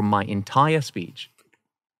remembered from my entire speech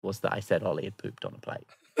was that I said Ollie had pooped on a plate.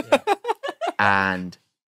 Yeah. And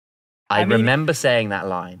I remember saying that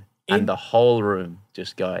line. And the whole room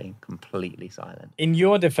just going completely silent. In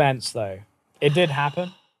your defense, though, it did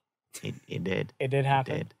happen. It did. It did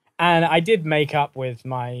happen. It did. And I did make up with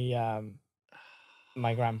my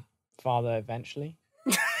my grandfather eventually.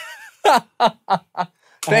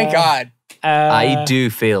 Thank God. I do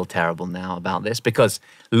feel terrible now about this because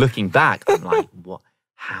looking back, I'm like, what?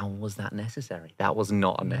 How was that necessary? That was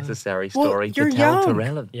not a necessary story to tell to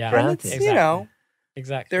relatives. Exactly.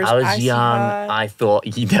 Exactly. I was young. I thought,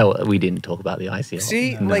 we didn't talk about the ICL.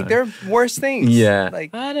 See, there are worse things. Yeah.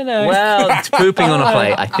 Like, I don't know. Well, pooping on a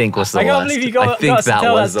plate, I think, was the worst. I can't believe you got to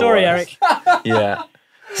tell that story, Eric. Yeah.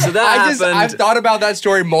 So that happened. I've thought about that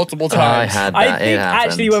story multiple times. I think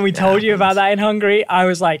actually when we told you about that in Hungary, I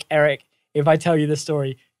was like, Eric, if I tell you the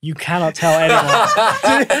story, you cannot tell anyone.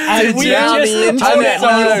 And we just told it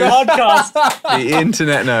on your podcast. The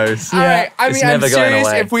internet knows. All right. I mean, I'm serious.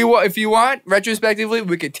 If you want, retrospectively,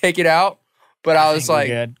 we could take it out. But I was like,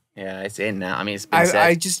 yeah, it's in now. I mean, it's been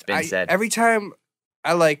said. It's been said. Every time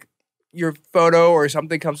your photo or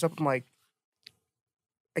something comes up, I'm like,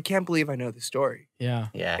 I can't believe I know the story. Yeah.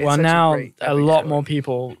 Yeah. Well, now a lot more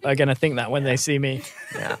people are going to think that when they see me.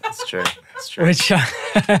 Yeah, it's true. It's true. Which,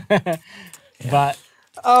 but...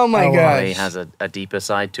 Oh my gosh. He has a deeper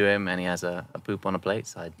side to him, and he has a poop on a plate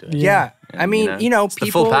side to him. Yeah. I mean, it's people,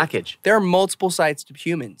 the full package. There are multiple sides to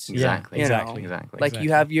humans. Exactly. Exactly. Like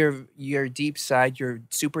you have your deep side, your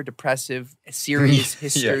super depressive, serious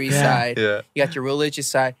history side. Yeah. You got your religious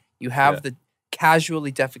side. You have the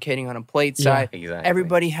casually defecating on a plate side. Exactly.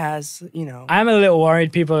 Everybody has, I'm a little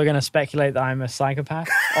worried people are going to speculate that I'm a psychopath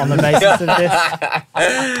on the basis of this.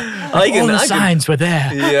 All the signs were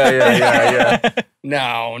there. Yeah.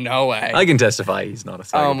 No way. I can testify he's not a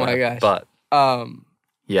psychopath. Oh my gosh. But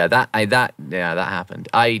that happened.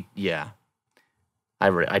 I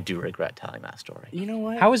do regret telling that story. You know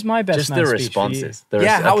what? How was my best man the speech responses.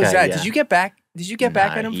 How was that? Yeah. Did you get back? Did you get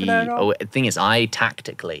back at him for that at all? The thing is, I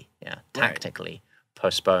tactically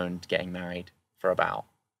postponed getting married for about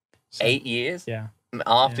 8 years. Yeah.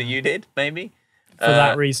 After you did, maybe. for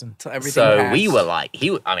that reason. So we were like,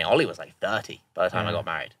 Ollie was like 30 by the time I got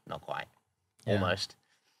married. Not quite. Almost.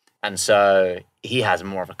 And so he has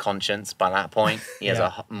more of a conscience by that point. He has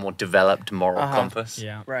a more developed moral compass.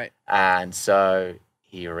 Yeah. Right. And so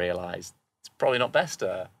he realized it's probably not best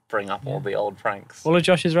to bring up all the old pranks. All of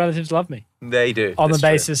Josh's relatives love me. They do. On the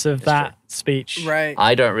basis of that speech. Right.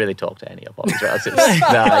 I don't really talk to any of Ollie's relatives.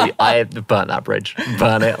 No, I burnt that bridge.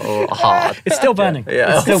 Burn it hard. It's still burning.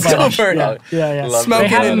 Yeah. It's still burning. burning. Yeah. Smoking They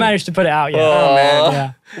haven't managed to put it out yet. Oh, man.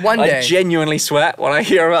 Yeah. One day. I genuinely sweat when I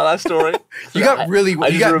hear about that story. You got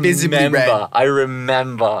visibly red. I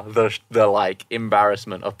remember the like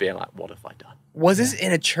embarrassment of being like, what have I done? Was this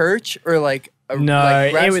in a church or like a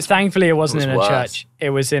it was thankfully it wasn't in a worse. church. It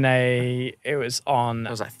was on There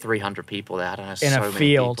was like 300 people there. I don't know. In a so many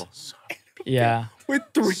field. people. So many people. yeah. with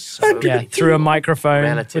 300? So Through a microphone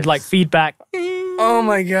Relatives. with like feedback. Oh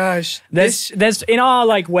my gosh. There's in our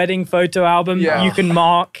like wedding photo album, you can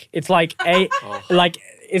mark it's like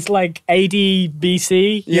it's like AD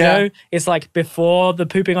BC, you know? It's like before the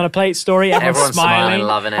pooping on a plate story, everyone's smiling,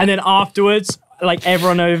 loving it. and then afterwards, like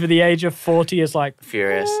everyone over the age of 40 is like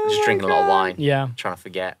furious, just drinking a lot of wine. Yeah. Trying to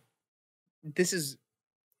forget.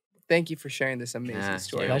 Thank you for sharing this amazing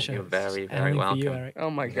story. You're very, very Anything welcome. for you, Eric. Oh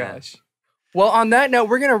my gosh. Well, on that note,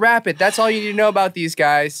 we're going to wrap it. That's all you need to know about these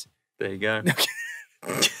guys. There you go.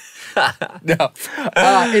 No.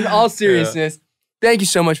 In all seriousness, thank you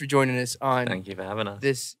so much for joining us on Thank you for having us.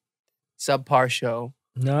 this subpar show.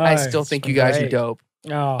 No. I still think you guys are dope.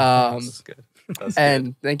 Oh, That's good. That's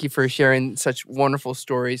And thank you for sharing such wonderful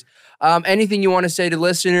stories. Anything you want to say to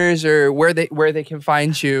listeners or where they can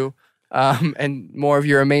find you and more of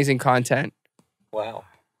your amazing content? Wow.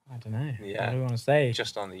 I don't know. Yeah. What do we want to say?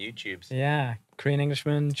 Just on the YouTubes. Yeah. Korean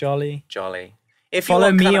Englishman, Jolly. If you Follow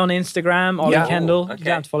want me on Instagram, Ollie Kendall. Okay. You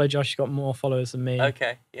don't have to follow Josh. You've got more followers than me.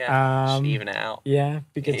 Okay, yeah. Just Um, even it out. Yeah,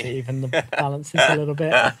 be good to even the balances a little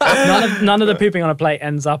bit. None of the pooping on a plate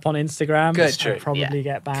ends up on Instagram. Good. I'd True. probably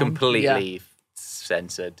get banned. Completely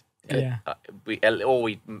censored. Yeah. We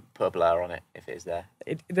put a blur on it if it's there.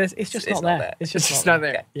 It's just not there. It's just not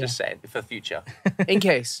there. Okay, just say it for the future. In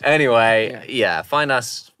case. Anyway, find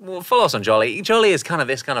us. Well, follow us on Jolly. Jolly is kind of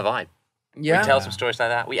this kind of vibe. Yeah. We tell some stories like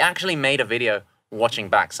that. We actually made a video watching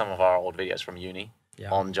back some of our old videos from uni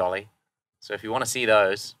on Jolly. So if you want to see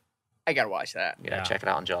those, I got to watch that. check it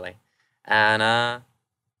out on Jolly. And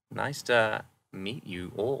nice to meet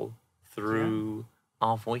you all through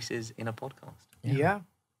our voices in a podcast. Yeah.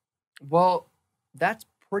 Well, that's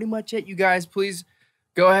pretty much it, you guys. Please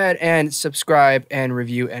go ahead and subscribe and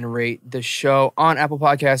review and rate the show on Apple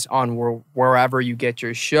Podcasts, on wherever you get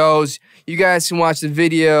your shows. You guys can watch the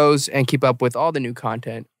videos and keep up with all the new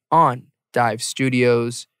content on Dive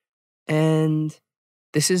Studios. And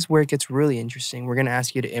this is where it gets really interesting. We're going to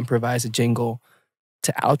ask you to improvise a jingle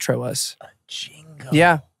to outro us. A jingle?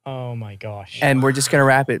 Yeah. Oh my gosh. And we're just going to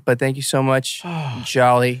wrap it. But thank you so much,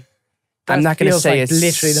 Jolly. I'm not going to say like a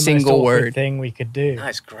literally the single most awkward word. thing we could do. No,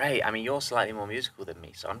 it's great. I mean, you're slightly more musical than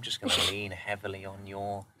me, so I'm just going to lean heavily on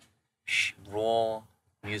your raw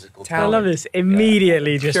musical I talent. love this.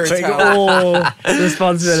 Immediately just Pure putting talent. all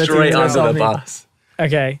responsibility Straight to us under on the me. bus.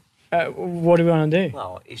 Okay. What do we want to do?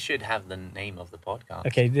 Well, it should have the name of the podcast.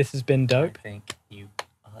 Okay, this has been dope. I think you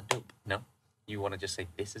are dope. No? You want to just say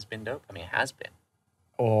this has been dope? I mean, it has been.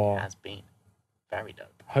 Or It has been. Very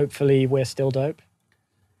dope. hopefully we're still dope.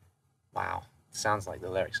 Wow. Sounds like the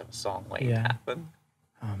lyrics of a song waiting to happen.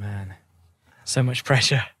 Oh man, so much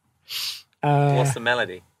pressure. What's the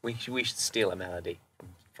melody? We should steal a melody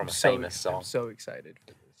from a famous song. I'm so excited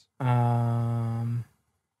for this.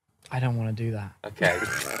 I don't want to do that. Okay.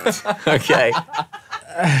 Okay.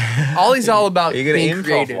 Ollie's all about Are you gonna being improv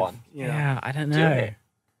creative. one? You know? Yeah, I don't Do know.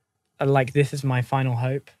 it. Like this is my final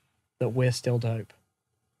hope that we're still dope.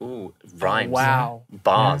 Ooh, rhymes. Wow.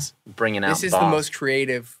 Bars. Bringing out This is bars. the most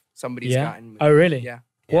creative somebody's gotten. Oh really? Yeah.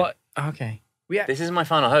 What? Okay. This is my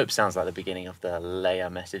final hope sounds like the beginning of the Leia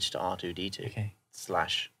message to R2-D2 Okay.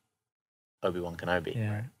 / Obi-Wan Kenobi.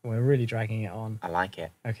 Yeah, we're really dragging it on. I like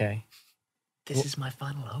it. Okay. This is my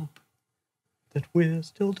final hope. That we're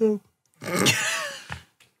still dope.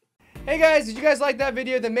 Hey guys, did you guys like that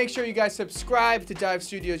video? Then make sure you guys subscribe to Dive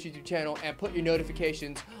Studios YouTube channel and put your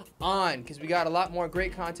notifications on because we got a lot more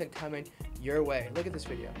great content coming your way. Look at this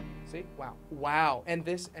video. See? Wow. Wow. And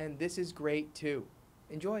this is great too.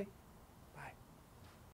 Enjoy.